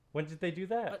 When did they do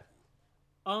that?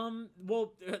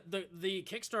 Well, the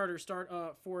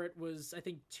Kickstarter for it was, I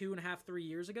think, 2.5-3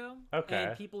 years ago. Okay.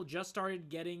 And people just started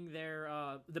getting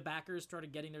the backers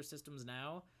started getting their systems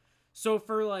now. So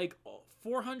for like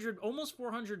almost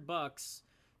 $400,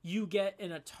 you get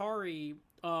an Atari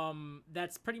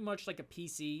that's pretty much like a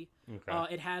PC.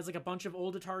 Okay. It has like a bunch of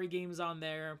old Atari games on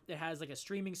there. It has like a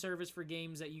streaming service for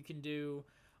games that you can do.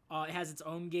 It has its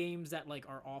own games that like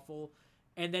are awful.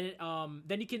 And then it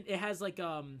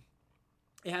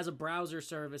has a browser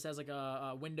service, has like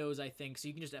a Windows, I think, so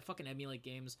you can just fucking emulate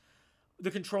games.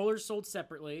 The controller's sold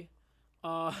separately.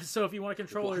 So if you want a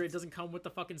controller, it doesn't come with the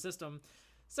fucking system.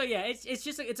 So yeah,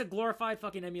 it's a glorified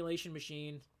fucking emulation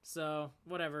machine. So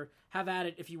whatever, have at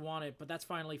it if you want it. But that's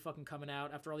finally fucking coming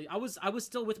out after all these. I was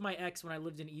still with my ex when I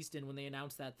lived in Easton when they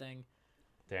announced that thing.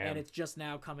 Damn. And it's just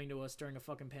now coming to us during a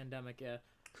fucking pandemic. Yeah.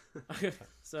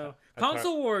 So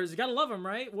console wars, you gotta love them,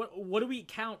 right? What do we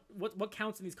count? What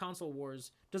counts in these console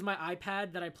wars? Does my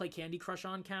iPad that I play Candy Crush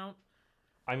on count?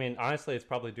 I mean, honestly, it's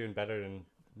probably doing better than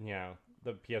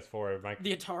the PS4 or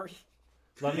the Atari.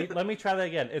 Let me try that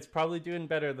again. It's probably doing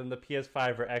better than the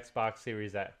PS5 or Xbox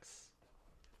Series X.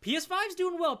 PS5's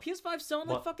doing well. PS5's selling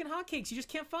like fucking hotcakes. You just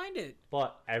can't find it.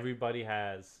 But everybody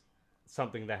has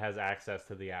something that has access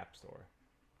to the App Store,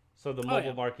 so the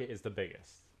mobile market is the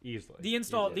biggest. Easily. The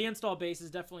install base is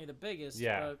definitely the biggest.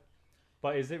 Yeah.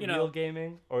 But is it real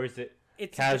gaming or is it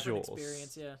casuals? Different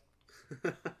experience, yeah.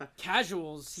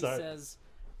 Casuals, he says.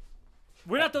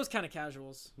 We're not those kind of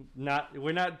casuals.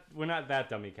 We're not that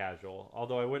dummy casual.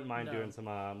 Although I wouldn't mind doing some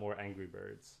more Angry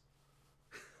Birds.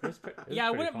 Yeah,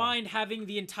 I wouldn't mind having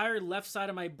the entire left side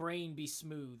of my brain be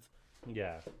smooth.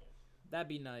 Yeah. That'd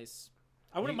be nice.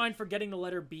 I wouldn't mind forgetting the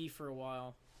letter B for a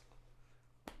while.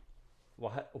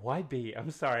 Why B?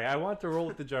 I'm sorry. I want to roll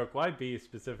with the joke. Why B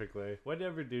specifically? What did I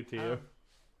ever do to you?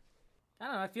 I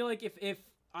don't know. I feel like if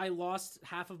I lost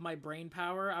half of my brain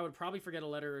power, I would probably forget a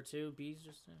letter or two. B's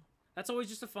just... That's always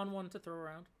just a fun one to throw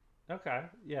around. Okay.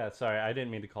 Yeah, sorry. I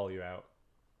didn't mean to call you out.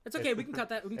 It's okay. We can cut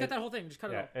that. We can cut that whole thing. Just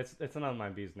cut it all. It's none of my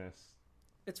business.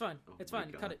 It's fine. It's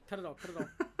fine. God. Cut it all.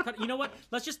 You know what?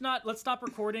 Let's stop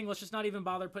recording. Let's just not even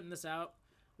bother putting this out.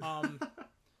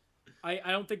 I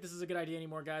don't think this is a good idea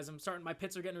anymore, guys. My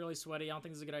pits are getting really sweaty. I don't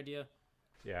think this is a good idea.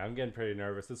 Yeah, I'm getting pretty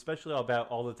nervous, especially about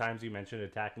all the times you mentioned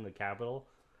attacking the Capitol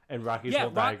and Rocky's whole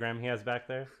diagram he has back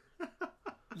there.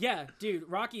 Yeah, dude,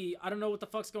 Rocky, I don't know what the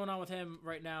fuck's going on with him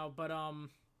right now, but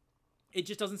it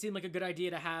just doesn't seem like a good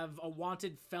idea to have a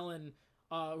wanted felon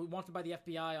wanted by the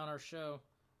FBI on our show.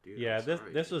 Dude, yeah,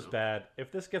 this was bad.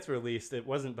 If this gets released, it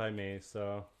wasn't by me,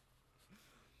 so...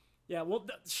 Yeah, well,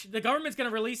 the government's going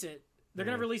to release it. They're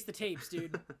going to release the tapes,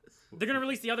 dude. They're going to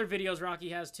release the other videos Rocky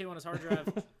has, too, on his hard drive.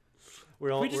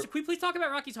 Can we please talk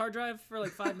about Rocky's hard drive for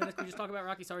like 5 minutes? Can we just talk about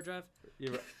Rocky's hard drive?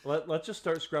 Let's just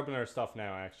start scrubbing our stuff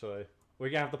now, actually. We're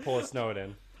going to have to pull a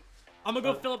Snowden. I'm going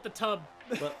to go fill up the tub.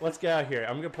 Let's get out of here.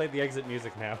 I'm going to play the exit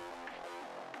music now.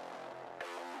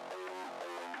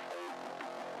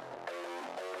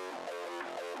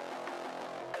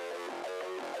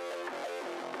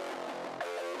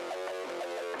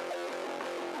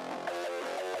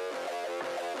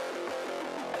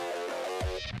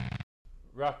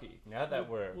 Rocky, now that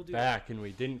we're back and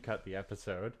we didn't cut the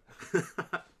episode,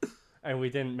 and we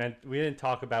didn't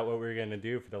talk about what we were gonna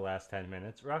do for the last 10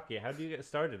 minutes. Rocky, how did you get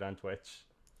started on Twitch?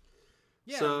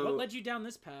 Yeah, what led you down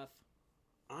this path?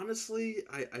 Honestly,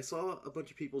 I saw a bunch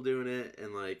of people doing it,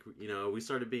 and like we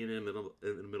started being in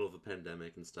the middle of a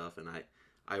pandemic and stuff, and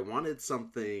I wanted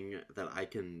something that I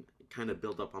can kind of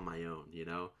build up on my own,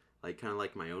 like kind of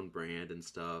like my own brand and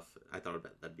stuff. I thought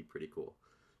that'd be pretty cool,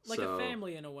 like a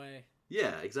family in a way.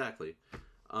 Yeah, exactly.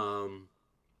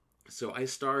 So I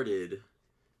started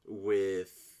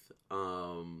with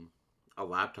a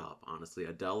laptop, honestly.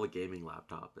 A Dell gaming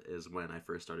laptop is when I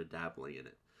first started dabbling in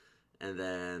it. And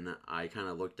then I kind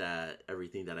of looked at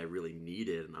everything that I really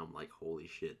needed, and I'm like, holy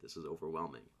shit, this is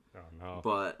overwhelming. Oh, no.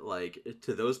 But, like,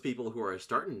 to those people who are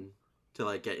starting to,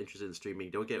 like, get interested in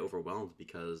streaming, don't get overwhelmed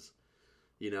because...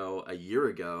 a year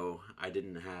ago, I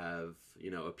didn't have,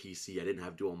 a PC. I didn't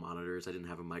have dual monitors. I didn't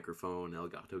have a microphone,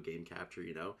 Elgato Game Capture,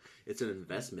 It's an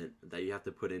investment that you have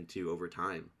to put into over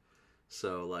time.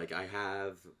 So, like, I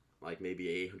have, like, maybe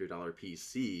a $800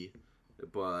 PC,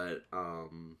 but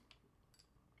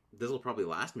this will probably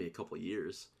last me a couple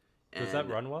years. Does that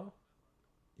run well?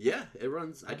 Yeah, it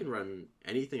runs. I can run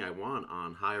anything I want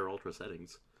on high or ultra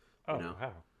settings. Oh,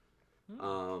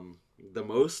 wow. The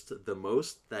most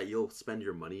that you'll spend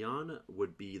your money on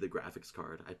would be the graphics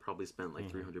card. I probably spent like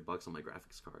 $300 on my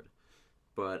graphics card.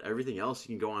 But everything else, you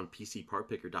can go on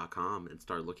PCPartPicker.com and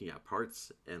start looking at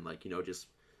parts and like, just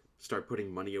start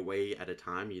putting money away at a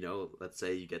time. Let's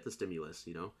say you get the stimulus,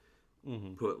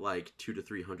 put like $200 to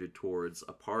 $300 towards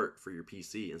a part for your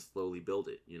PC and slowly build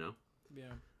it,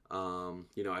 Yeah.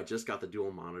 I just got the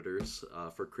dual monitors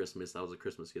for Christmas. That was a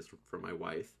Christmas gift for my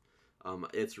wife.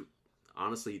 It's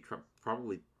honestly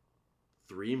probably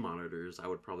 3 monitors I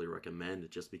would probably recommend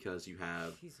just because you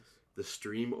have the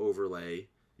stream overlay,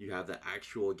 you have the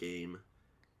actual game,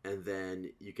 and then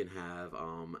you can have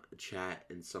chat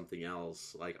and something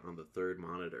else like on the 3rd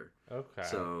monitor. Okay.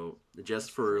 So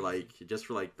just for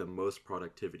the most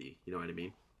productivity, you know what I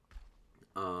mean?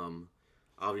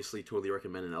 Obviously totally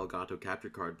recommend an Elgato capture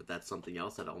card, but that's something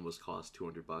else that almost costs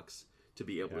 $200 to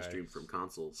be able to stream from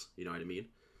consoles, you know what I mean?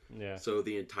 Yeah. So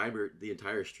the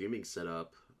entire streaming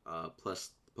setup,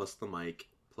 plus the mic,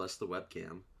 plus the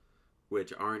webcam,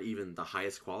 which aren't even the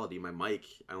highest quality. My mic,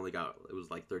 it was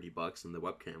like $30, and the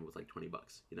webcam was like $20.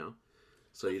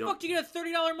 So you don't. Fuck, do you get a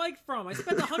 $30 mic from? I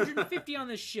spent $150 on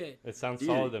this shit. It sounds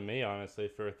solid to me, honestly,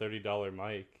 for a $30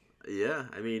 mic. Yeah,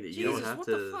 I mean, Jesus, you don't have what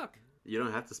to. The fuck? You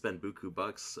don't have to spend buku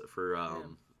bucks for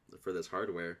this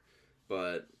hardware,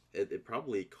 but it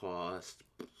probably cost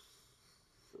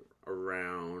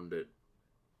around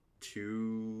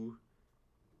 $2,000,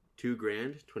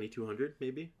 $2,200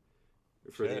 maybe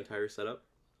for the entire setup.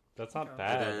 That's not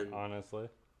bad, honestly.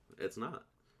 It's not.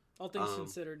 All things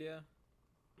considered, yeah.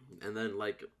 And then,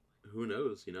 like, who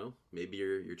knows? Maybe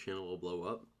your channel will blow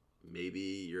up.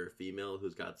 maybe you're a female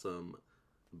who's got some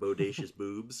bodacious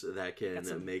boobs that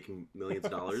can make millions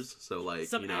of dollars. So like,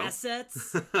 some you know,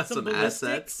 assets, some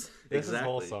assets. This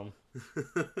Exactly. is wholesome.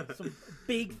 Some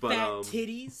big fat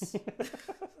titties.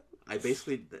 I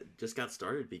basically just got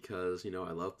started because, you know,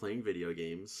 I love playing video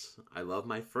games. I love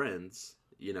my friends,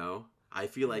 you know. I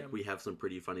feel like we have some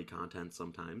pretty funny content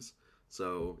sometimes.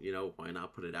 So, you know, why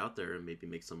not put it out there and maybe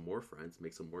make some more friends,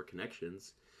 make some more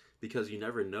connections? Because you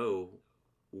never know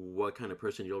what kind of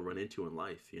person you'll run into in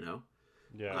life, you know?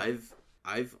 Yeah.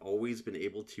 I've always been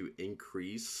able to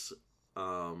increase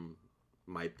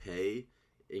my pay,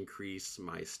 increase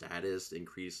my status,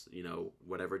 increase, you know,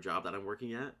 whatever job that I'm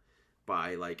working at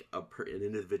by like an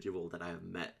individual that I have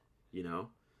met, you know?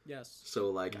 Yes.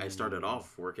 So like I started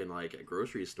off working like at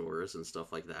grocery stores and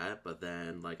stuff like that, but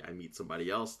then like I meet somebody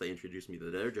else, they introduce me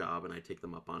to their job and I take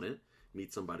them up on it.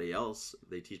 Meet somebody else,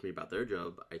 they teach me about their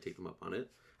job, I take them up on it.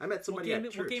 I met somebody at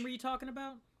church. What game are you talking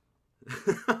about?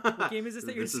 What game is this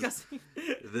that you're discussing?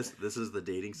 This is the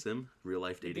dating sim, real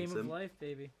life dating sim. Game of life,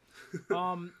 baby.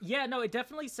 Yeah, no, it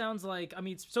definitely sounds like, I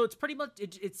mean, so it's pretty much,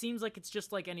 it seems like it's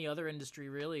just like any other industry,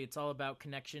 really. It's all about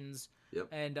connections. Yep.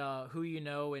 And who you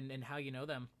know and how you know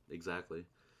them. Exactly.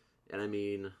 And I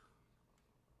mean,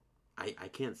 I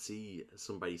can't see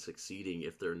somebody succeeding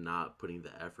if they're not putting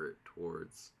the effort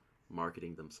towards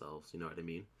marketing themselves. You know what I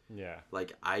mean? Yeah.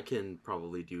 Like, I can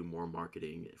probably do more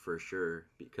marketing for sure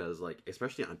because, like,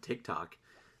 especially on TikTok,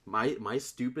 my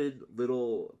stupid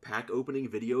little pack opening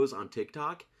videos on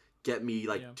TikTok get me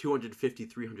like 250,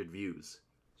 300 views.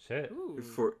 Shit.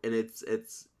 And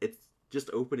it's just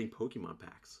opening Pokemon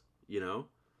packs. You know?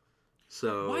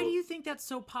 So why do you think that's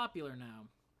so popular now?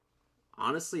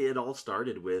 Honestly, it all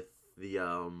started with the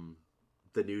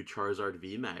new Charizard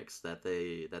VMAX that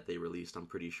they released, I'm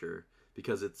pretty sure.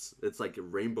 Because it's like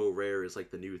Rainbow Rare is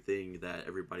like the new thing that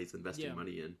everybody's investing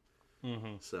money in.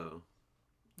 Mm-hmm. So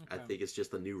I think it's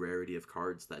just the new rarity of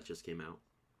cards that just came out.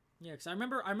 Yeah, because I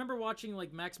remember watching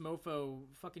like Max Mofo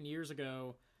fucking years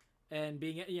ago and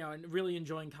being, you know, and really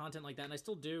enjoying content like that, and I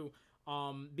still do.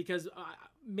 Because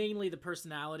mainly the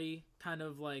personality kind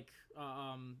of like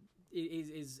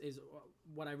is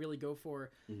what I really go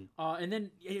for. Mm-hmm. And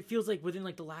then it feels like within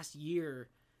like the last year,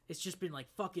 it's just been like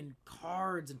fucking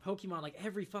cards and Pokemon like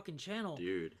every fucking channel,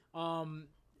 dude.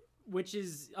 Which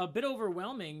is a bit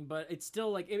overwhelming, but it's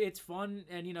still like it's fun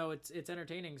and you know it's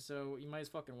entertaining, so you might as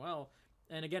fucking well.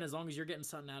 And again, as long as you're getting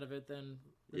something out of it, then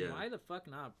why the fuck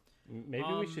not?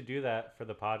 Maybe we should do that for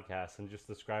the podcast and just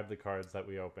describe the cards that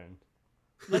we opened.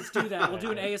 Let's do that. We'll do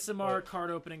an ASMR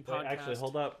card opening podcast. Actually,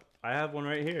 hold up. I have one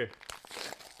right here.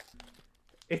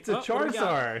 It's a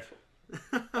Charizard.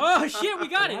 Oh shit, we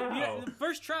got it. Wow.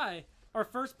 First try. Our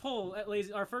first poll,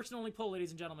 our first and only poll, ladies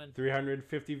and gentlemen.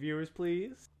 350 viewers,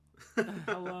 please.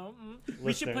 Hello.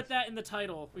 We should put that in the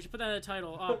title.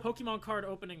 Pokemon card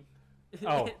opening.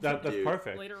 Oh, that's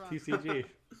perfect. Later on. TCG.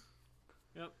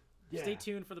 Yep. Yeah. Stay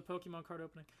tuned for the Pokemon card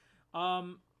opening.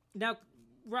 Now,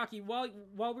 Rocky, while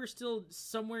we're still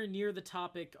somewhere near the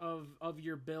topic of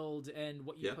your build and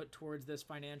what you put towards this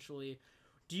financially,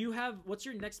 do you have what's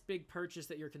your next big purchase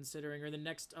that you're considering, or the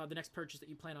next purchase that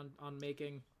you plan on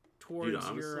making towards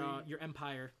your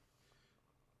empire?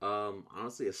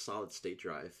 Honestly, a solid state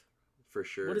drive, for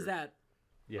sure. What is that?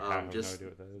 Yeah, I have no idea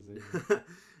what that is.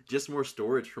 Just more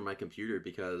storage for my computer,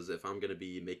 because if I'm gonna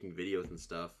be making videos and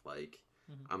stuff, like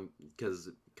because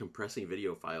compressing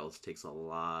video files takes a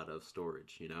lot of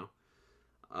storage, you know.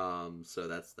 So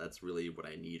that's really what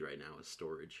I need right now is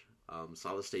storage.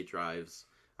 Solid state drives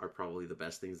are probably the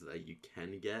best things that you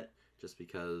can get, just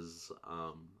because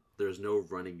there's no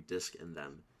running disk in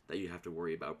them that you have to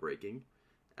worry about breaking.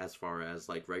 As far as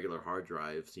like regular hard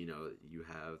drives, you know, you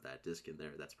have that disk in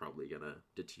there that's probably gonna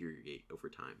deteriorate over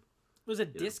time. Was a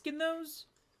disc in those?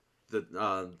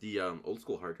 The old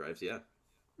school hard drives, yeah.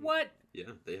 What? Yeah,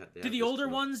 they have. Do the older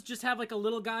ones just have like a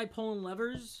little guy pulling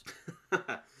levers?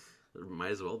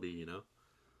 Might as well be, you know.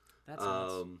 That's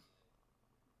nuts.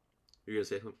 You're gonna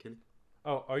say something, Kenny?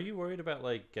 Oh, are you worried about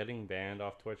like getting banned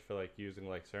off Twitch for like using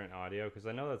like certain audio? Because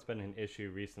I know that's been an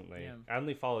issue recently. Yeah. I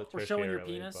only follow Twitch. Or showing your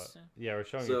penis. Yeah, we're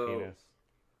showing your penis.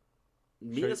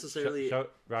 Me necessarily.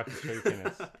 Rocky, show your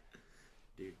penis.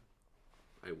 Dude,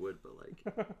 I would, but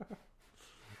like.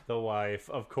 The wife,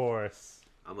 of course.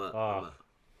 I'm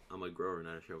a grower,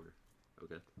 not a shower.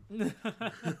 Okay.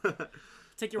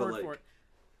 Take your word for it.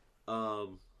 God,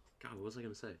 what was I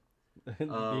gonna say?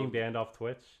 Being banned off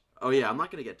Twitch. Oh yeah, I'm not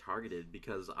gonna get targeted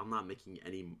because I'm not making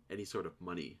any sort of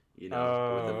money, you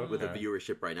know, with the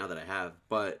viewership right now that I have.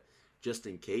 But just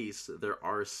in case, there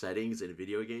are settings in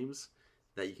video games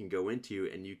that you can go into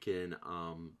and you can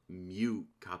mute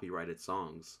copyrighted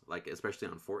songs, like especially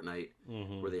on Fortnite,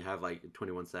 where they have like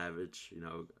 21 Savage, you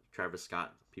know, Travis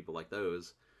Scott, people like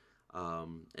those,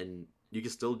 and you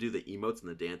can still do the emotes and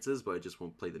the dances, but it just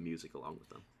won't play the music along with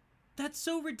them. That's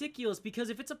so ridiculous, because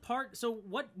if it's a part, so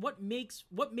what made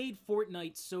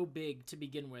Fortnite so big to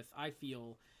begin with, I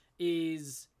feel,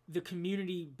 is the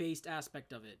community-based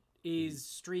aspect of it. Is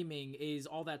streaming, is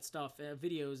all that stuff,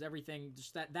 videos, everything,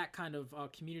 just that kind of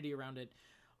community around it.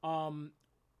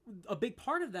 A big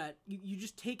part of that you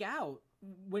just take out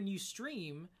when you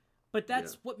stream, but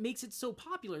that's what makes it so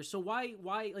popular. So why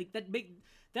like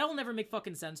that'll never make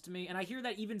fucking sense to me. And I hear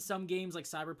that even some games like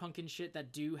Cyberpunk and shit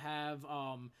that do have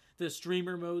the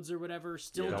streamer modes or whatever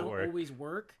still don't always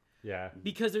work. Yeah.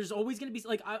 Because there's always going to be,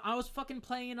 like, I was fucking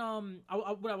playing, I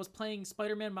was playing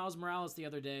Spider-Man Miles Morales the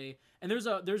other day, and there's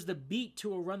the beat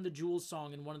to a Run the Jewels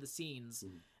song in one of the scenes.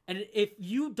 And if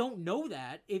you don't know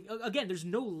that, again, there's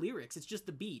no lyrics, it's just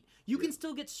the beat. You can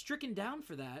still get stricken down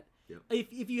for that.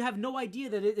 If you have no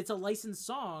idea that it's a licensed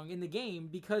song in the game,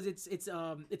 because it's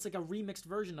like a remixed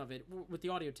version of it with the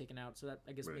audio taken out, so that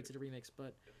I guess makes it a remix.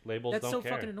 But labels that's don't so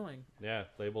care. fucking annoying. Yeah,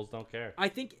 labels don't care.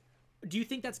 Do you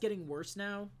think that's getting worse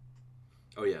now?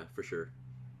 Oh yeah, for sure.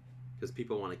 Because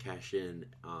people want to cash in,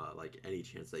 like any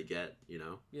chance they get, you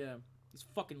know. Yeah, these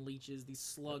fucking leeches, these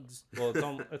slugs. Well,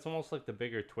 it's almost like the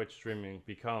bigger Twitch streaming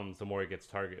becomes, the more it gets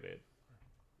targeted.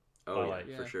 Oh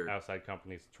yeah, for sure. Outside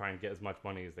companies try and get as much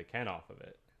money as they can off of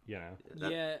it, you know.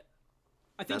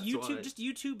 I think YouTube, just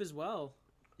YouTube as well.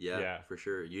 Yeah, for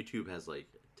sure. YouTube has like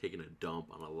taken a dump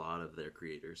on a lot of their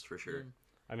creators, for sure.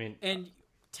 I mean, and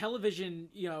television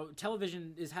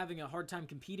is having a hard time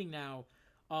competing now.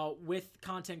 With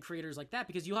content creators like that,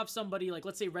 because you have somebody like,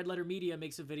 let's say Red Letter Media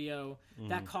makes a video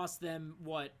that costs them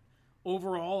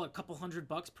overall a couple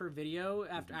 $100 per video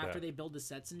after they build the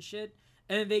sets and shit,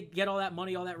 and then they get all that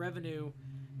money, all that revenue.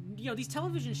 You know, these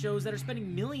television shows that are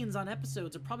spending millions on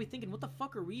episodes are probably thinking, what the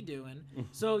fuck are we doing?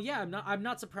 So yeah, I'm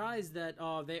not surprised that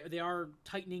they are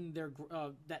tightening their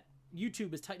that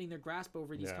YouTube is tightening their grasp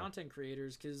over these content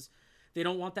creators, because they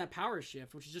don't want that power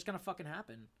shift, which is just gonna fucking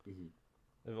happen.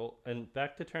 And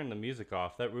back to turn the music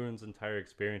off, that ruins entire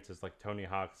experiences, like Tony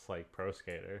Hawk's like Pro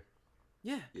Skater.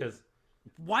 Yeah. Because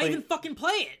why even fucking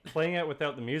play it? Playing it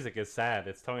without the music is sad.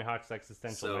 It's Tony Hawk's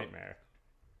existential nightmare.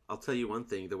 I'll tell you one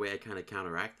thing. The way I kind of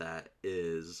counteract that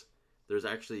is there's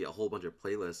actually a whole bunch of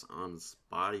playlists on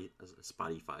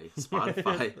Spotify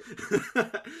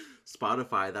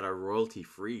Spotify that are royalty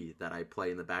free that I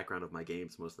play in the background of my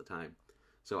games most of the time.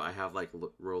 So I have like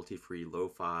royalty-free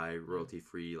lo-fi,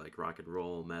 royalty-free like rock and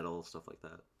roll, metal, stuff like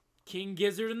that. King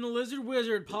Gizzard and the Lizard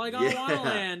Wizard, Polygon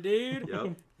Wonderland, dude.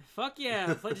 Yep. Fuck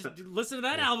yeah. Just listen to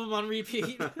that album on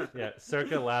repeat. Yeah,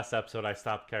 circa last episode I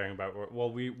stopped caring about,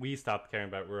 we stopped caring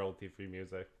about royalty-free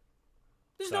music.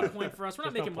 There's no point for us. We're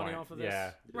not making money off of this.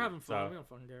 Yeah. We're having fun. We don't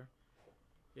fucking care.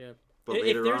 Yeah. But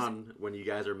later on, when you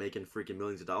guys are making freaking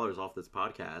millions of dollars off this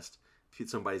podcast,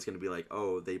 somebody's going to be like,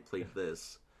 oh, they played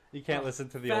this. You can't listen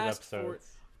to the old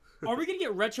episodes. Are we going to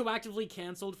get retroactively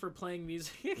canceled for playing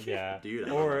music? Yeah. Dude, I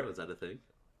don't know. Is that a thing?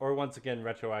 Or once again,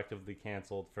 retroactively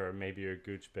canceled for maybe your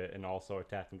Gooch bit and also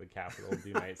attacking the Capitol of the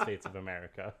United States of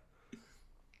America.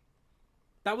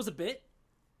 That was a bit?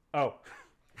 Oh.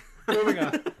 Moving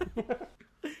on.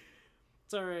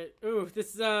 It's alright. Ooh,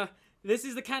 this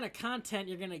is the kind of content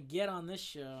you're going to get on this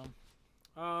show.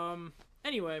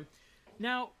 Anyway.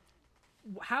 Now,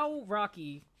 how did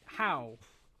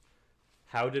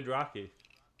Rocky?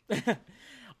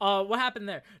 What happened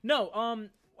there? No,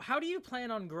 how do you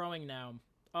plan on growing now?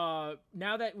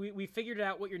 Now that we figured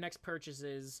out what your next purchase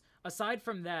is, aside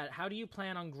from that, how do you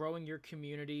plan on growing your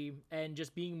community and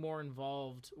just being more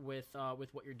involved with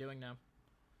what you're doing now?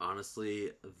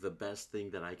 Honestly, the best thing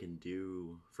that I can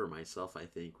do for myself, I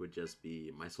think, would just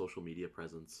be my social media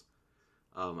presence.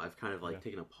 I've kind of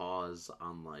taken a pause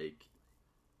on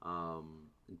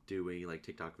doing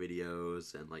TikTok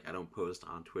videos, and I don't post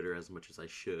on Twitter as much as I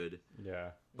should.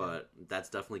 But that's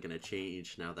definitely going to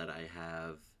change now that I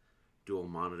have dual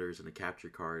monitors and a capture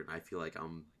card, and I feel like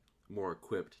I'm more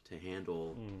equipped to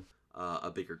handle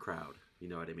a bigger crowd. You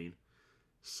know what I mean?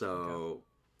 So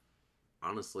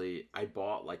honestly, I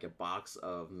bought a box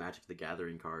of Magic the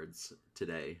Gathering cards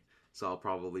today, so I'll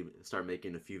probably start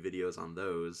making a few videos on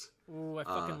those. Ooh, I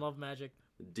fucking love Magic.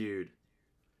 Dude,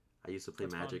 I used to play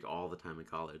Magic all the time in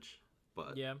college,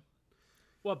 but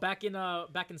Well, back in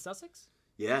Sussex?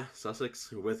 Yeah,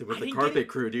 Sussex with the Carpet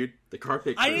Crew, dude. The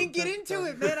Carpet Crew. I didn't get into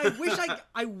it, man.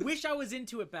 I wish I was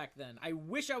into it back then. I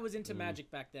wish I was into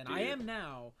Magic back then. Dude, I am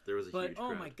now. There was a huge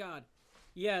crowd. My god,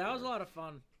 yeah, that was a lot of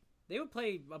fun. They would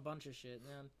play a bunch of shit,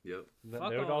 man. Yep. Fuck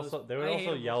They would all those- also I hate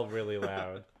them. yell really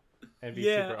loud and be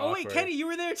Yeah. super Oh wait, awkward. Kenny, you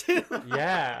were there too.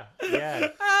 Yeah.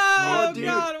 Oh dude.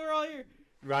 God, we're all here.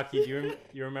 Rocky, do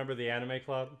you remember the anime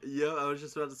club? Yeah, I was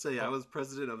just about to say I was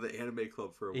president of the anime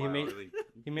club for a while.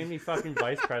 He made me fucking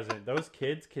vice president. Those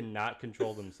kids cannot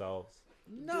control themselves.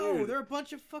 No, Dude. they're a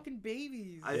bunch of fucking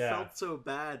babies. I Yeah. felt so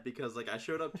bad because like I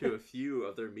showed up to a few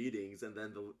of their meetings and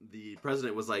then the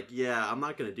president was like, "Yeah, I'm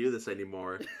not gonna do this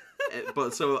anymore."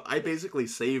 But so I basically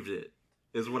saved it,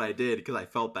 is what I did because I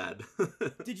felt bad.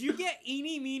 Did you get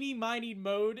eeny, meeny, miny,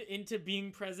 mode into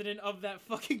being president of that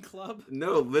fucking club?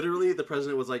 No, literally, the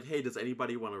president was like, "Hey, does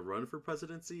anybody want to run for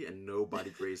presidency?" And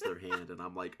nobody raised their hand, and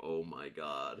I'm like, "Oh my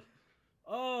god."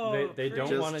 Oh, They don't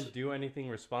crazy. want to do anything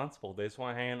responsible. They just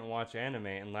want to hang out and watch anime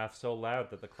and laugh so loud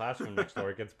that the classroom next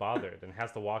door gets bothered and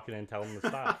has to walk in and tell them to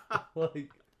stop. Like,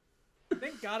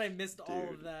 Thank God I missed all of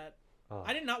Dude. that. oh.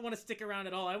 I did not want to stick around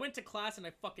at all. I went to class and I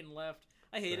fucking left.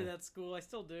 I hated Same. that school. I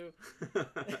still do.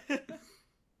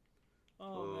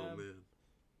 Oh man.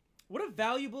 What a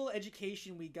valuable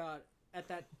education we got at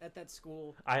that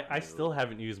school. I still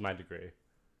haven't used my degree.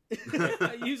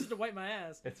 I used it to wipe my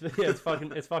ass.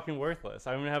 It's fucking worthless.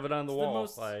 I don't even have it on the It's the wall.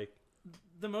 most- Like,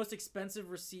 The most expensive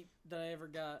receipt that I ever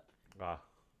got. ah,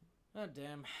 Oh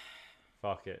damn.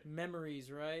 fuck it.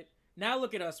 Memories, right? Now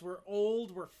look at us. We're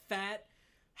old. We're fat.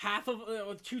 Half of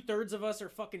 2/3 of us are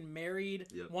fucking married.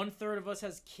 Yep. 1/3 of us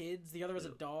has kids. The other has a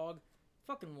Yep. dog.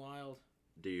 Fucking wild.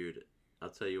 Dude, I'll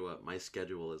tell you what, my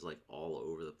schedule is like all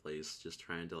over the place, just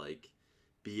trying to like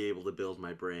be able to build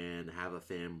my brand, have a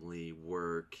family,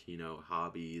 work,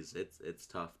 hobbies. It's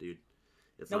tough, dude.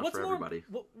 It's Now, not for everybody.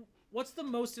 What's the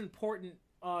most important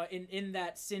in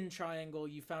that sin triangle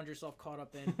you found yourself caught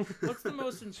up in? What's the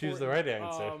most important? Choose the right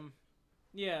answer.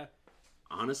 Yeah.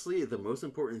 Honestly, the most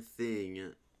important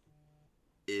thing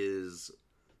is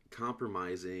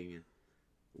compromising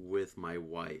with my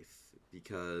wife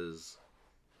because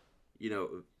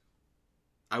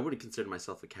I wouldn't consider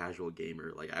myself a casual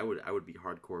gamer. Like I would be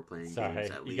hardcore playing Sorry,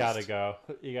 games at least. you gotta go.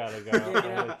 You gotta go.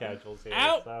 Yeah. All the casuals here.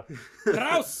 Out! So.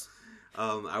 Raus!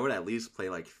 I would at least play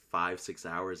like 5-6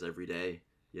 hours every day,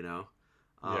 Yeah.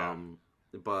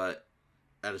 But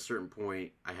at a certain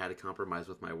point I had to compromise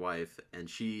with my wife, and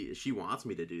she wants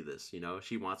me to do this,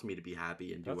 she wants me to be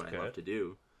happy and do That's what good. I love to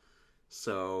do.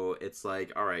 So it's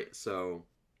like, all right, so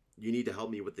you need to help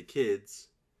me with the kids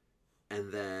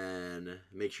and then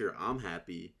make sure I'm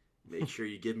happy, make sure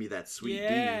you give me that sweet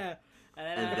Yeah.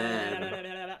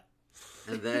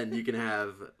 and then you can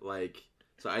have like,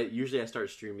 so I start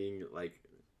streaming like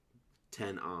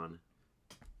 10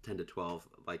 to 12,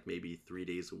 like maybe 3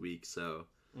 days a week. So,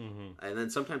 and then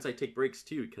sometimes I take breaks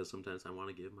too, because sometimes I want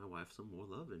to give my wife some more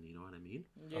loving. You know what I mean?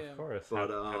 Yeah. Of course. But,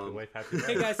 happy wife, happy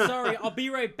Hey life. guys, sorry, I'll be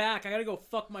right back. I gotta go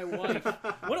fuck my wife.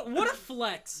 What a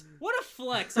flex! What a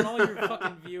flex on all your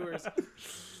fucking viewers.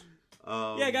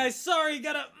 Yeah, guys, sorry,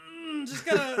 just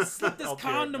gotta slip this I'll be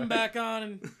condom right back on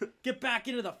and get back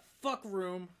into the fuck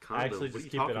room. Condom. I actually What are just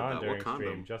you keep talking it on about? during What condom?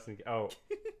 stream, just in. Oh,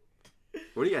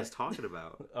 What are you guys talking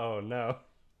about? oh no.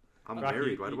 I'm Rocky,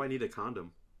 married. Why do I need a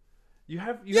condom? You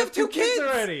have have two kids!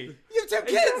 already. You have two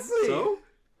kids! Exactly. So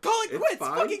Call it It's quits!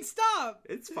 fine. Fucking stop!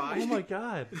 it's fine. Oh my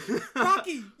god.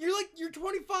 Rocky, you're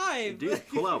 25. Dude,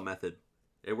 pull out method.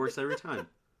 It works every time.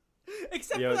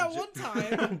 Except Yo, for that J- one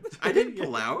time. I didn't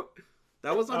pull out.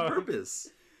 That was on Oh. purpose.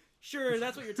 Sure,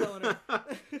 that's what you're telling her.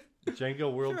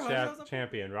 Jenga World Sure, how's that-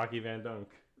 Champion Rocky Van Dunk.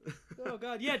 Oh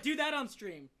god, yeah, do that on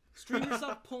stream. Stream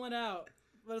yourself pulling out.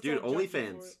 Let us Dude, all judge you for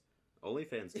OnlyFans. it.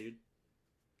 OnlyFans, dude.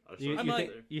 I'll show You, you I'm you,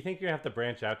 like- think, you think you're gonna have to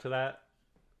branch out to that?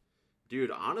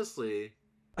 Dude, honestly,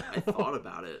 I thought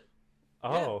about it.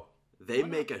 Oh, They Why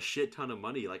not? make a shit ton of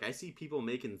money. Like, I see people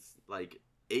making, like,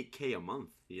 $8K a month,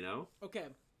 Okay,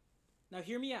 now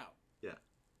hear me out. Yeah.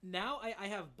 Now I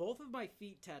have both of my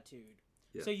feet tattooed.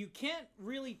 Yeah. So you can't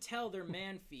really tell they're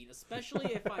man feet,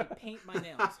 especially if I paint my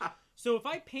nails. So if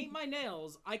I paint my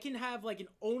nails, I can have like an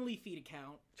only feet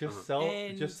account. just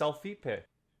And- sell feet pic.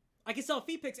 I can sell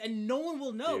feet pics and no one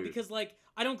will know Dude. because like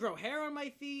I don't grow hair on my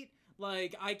feet.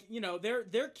 Like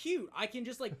they're cute. I can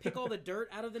just like pick all the dirt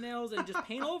out of the nails and just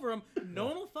paint over them. No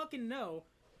one will fucking know.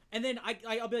 And then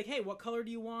I'll be like, hey, what color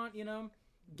do you want?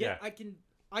 Yeah. I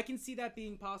can see that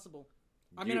being possible.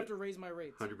 I'm Dude, gonna have to raise my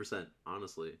rates. 100%.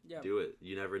 Honestly. Yeah. Do it.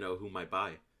 You never know who might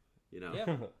buy, Yeah.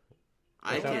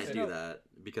 I It sounds can't like- do that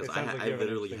because it sounds like I you have an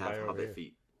literally interesting have bio over hobbit here.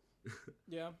 feet.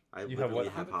 Yeah. I You have literally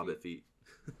what? have hobbit feet.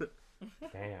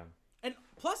 Damn. And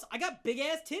plus, I got big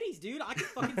ass titties, dude. I can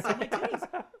fucking sell my titties.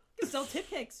 I can sell tit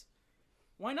pics.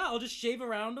 Why not? I'll just shave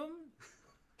around them.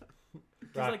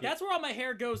 Like Rocky, that's where all my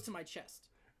hair goes to my chest.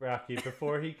 Rocky,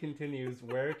 before he continues,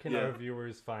 where can our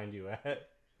viewers find you at?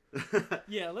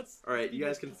 Yeah, let's. All right, you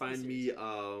guys can find me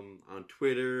on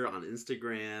Twitter, on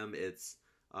Instagram. It's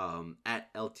at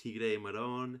El Tigre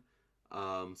Maron.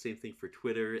 Same thing for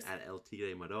Twitter at El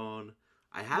Tigre Maron.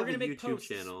 I have a YouTube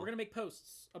channel. We're gonna make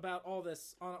posts about all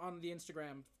this on the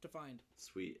Instagram to find.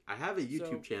 Sweet. I have a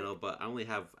YouTube channel, but I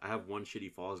have one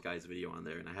shitty Falls Guys video on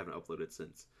there, and I haven't uploaded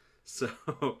since. So,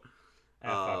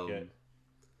 fuck it.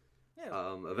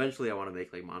 Yeah. Eventually I want to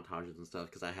make like montages and stuff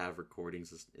because I have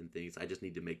recordings and things. I just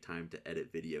need to make time to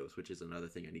edit videos, which is another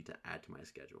thing I need to add to my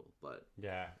schedule. But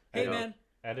yeah, hey man,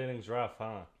 editing's rough,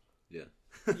 huh? Yeah.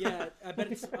 Yeah, I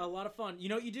bet it's a lot of fun. You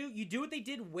know what you do? You do what they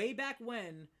did way back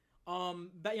when.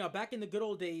 Back in the good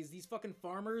old days, these fucking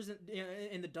farmers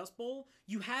in the Dust Bowl,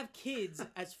 you have kids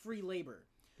as free labor.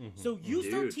 Mm-hmm. So you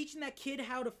start teaching that kid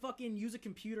how to fucking use a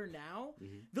computer now,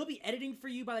 they'll be editing for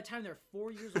you by the time they're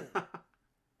 4 years old.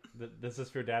 This is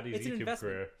for Daddy's YouTube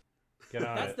career. Get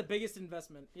on That's the biggest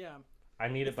investment. Yeah. I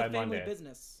need it by Monday. Family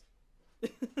business. I'm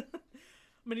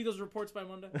gonna need those reports by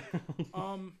Monday.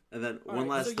 And then one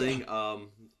last thing,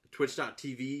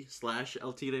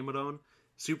 twitch.tv/El Tigre Maron.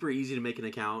 Super easy to make an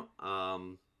account.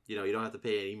 You don't have to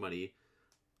pay any money.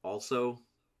 Also,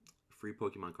 free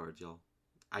Pokemon cards, y'all.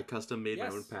 I custom made my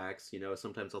own packs.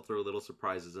 Sometimes I'll throw little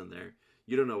surprises in there.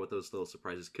 You don't know what those little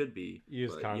surprises could be.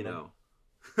 Use condom.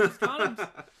 Use condoms.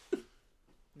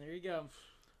 There you go.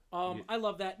 I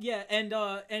love that. Yeah, and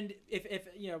if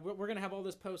we're gonna have all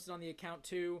this posted on the account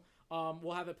too.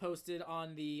 We'll have it posted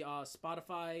on the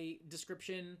Spotify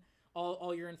description.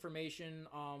 All your information.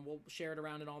 We'll share it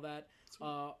around and all that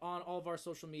on all of our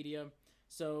social media.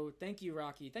 So thank you,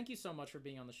 Rocky. Thank you so much for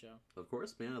being on the show. Of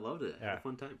course, man. I loved it. Had a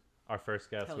fun time. Our first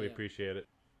guest. Hell we appreciate it.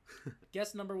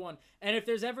 Guest number 1. And if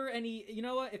there's ever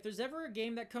if there's ever a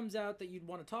game that comes out that you'd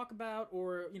want to talk about,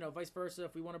 or vice versa,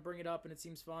 if we want to bring it up and it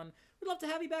seems fun, we'd love to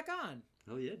have you back on.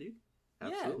 Oh yeah, dude.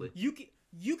 Absolutely. Yeah.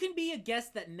 You can be a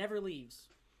guest that never leaves.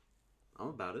 I'm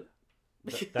about it.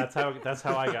 That's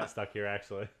how I got stuck here,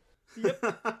 actually.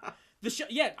 Yep. The show,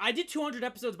 I did 200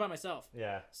 episodes by myself.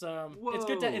 Yeah. So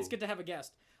it's good to have a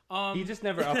guest. He just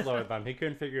never uploaded them. He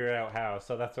couldn't figure out how,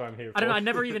 so that's what I'm here for. I don't know. I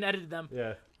never even edited them.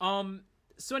 Yeah.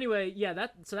 So anyway,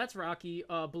 that's Rocky,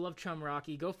 beloved chum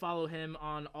Rocky. Go follow him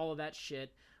on all of that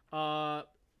shit.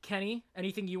 Kenny,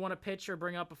 anything you want to pitch or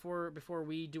bring up before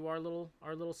we do our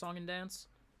little song and dance?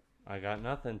 I got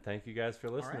nothing. Thank you guys for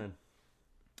listening. Right.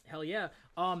 Hell yeah.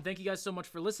 Thank you guys so much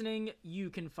for listening. You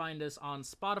can find us on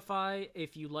Spotify.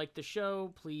 If you like the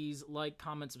show, please like,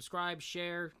 comment, subscribe,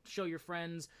 share, show your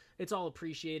friends. It's all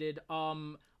appreciated.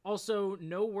 Also,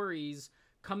 no worries.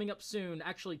 Coming up soon,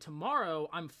 actually tomorrow,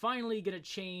 I'm finally going to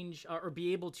change or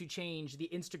be able to change the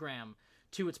Instagram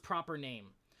to its proper name.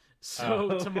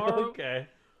 So tomorrow,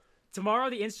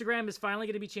 tomorrow the Instagram is finally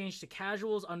going to be changed to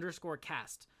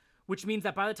casuals_cast, which means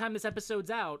that by the time this episode's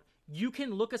out, you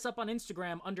can look us up on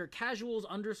Instagram under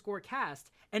casuals_cast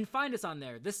and find us on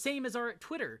there. The same as our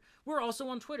Twitter. We're also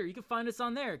on Twitter. You can find us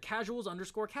on there,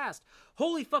 casuals_cast.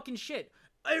 Holy fucking shit.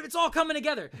 It's all coming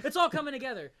together. It's all coming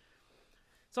together.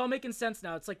 It's all making sense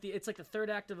now. It's like the third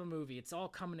act of a movie. It's all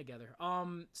coming together.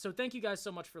 So thank you guys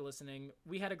so much for listening.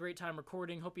 We had a great time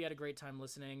recording. Hope you had a great time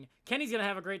listening. Kenny's going to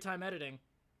have a great time editing.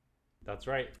 That's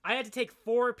right. I had to take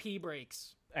 4 pee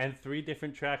breaks. And 3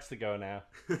 different tracks to go now.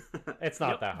 It's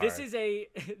not that hard. This is a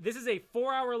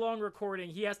 4-hour long recording.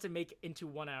 He has to make into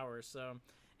 1 hour, so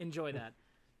enjoy that.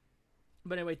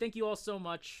 But anyway, thank you all so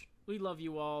much. We love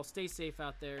you all. Stay safe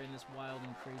out there in this wild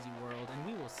and crazy world, and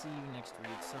we will see you next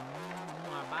week. So,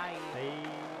 bye. Hey.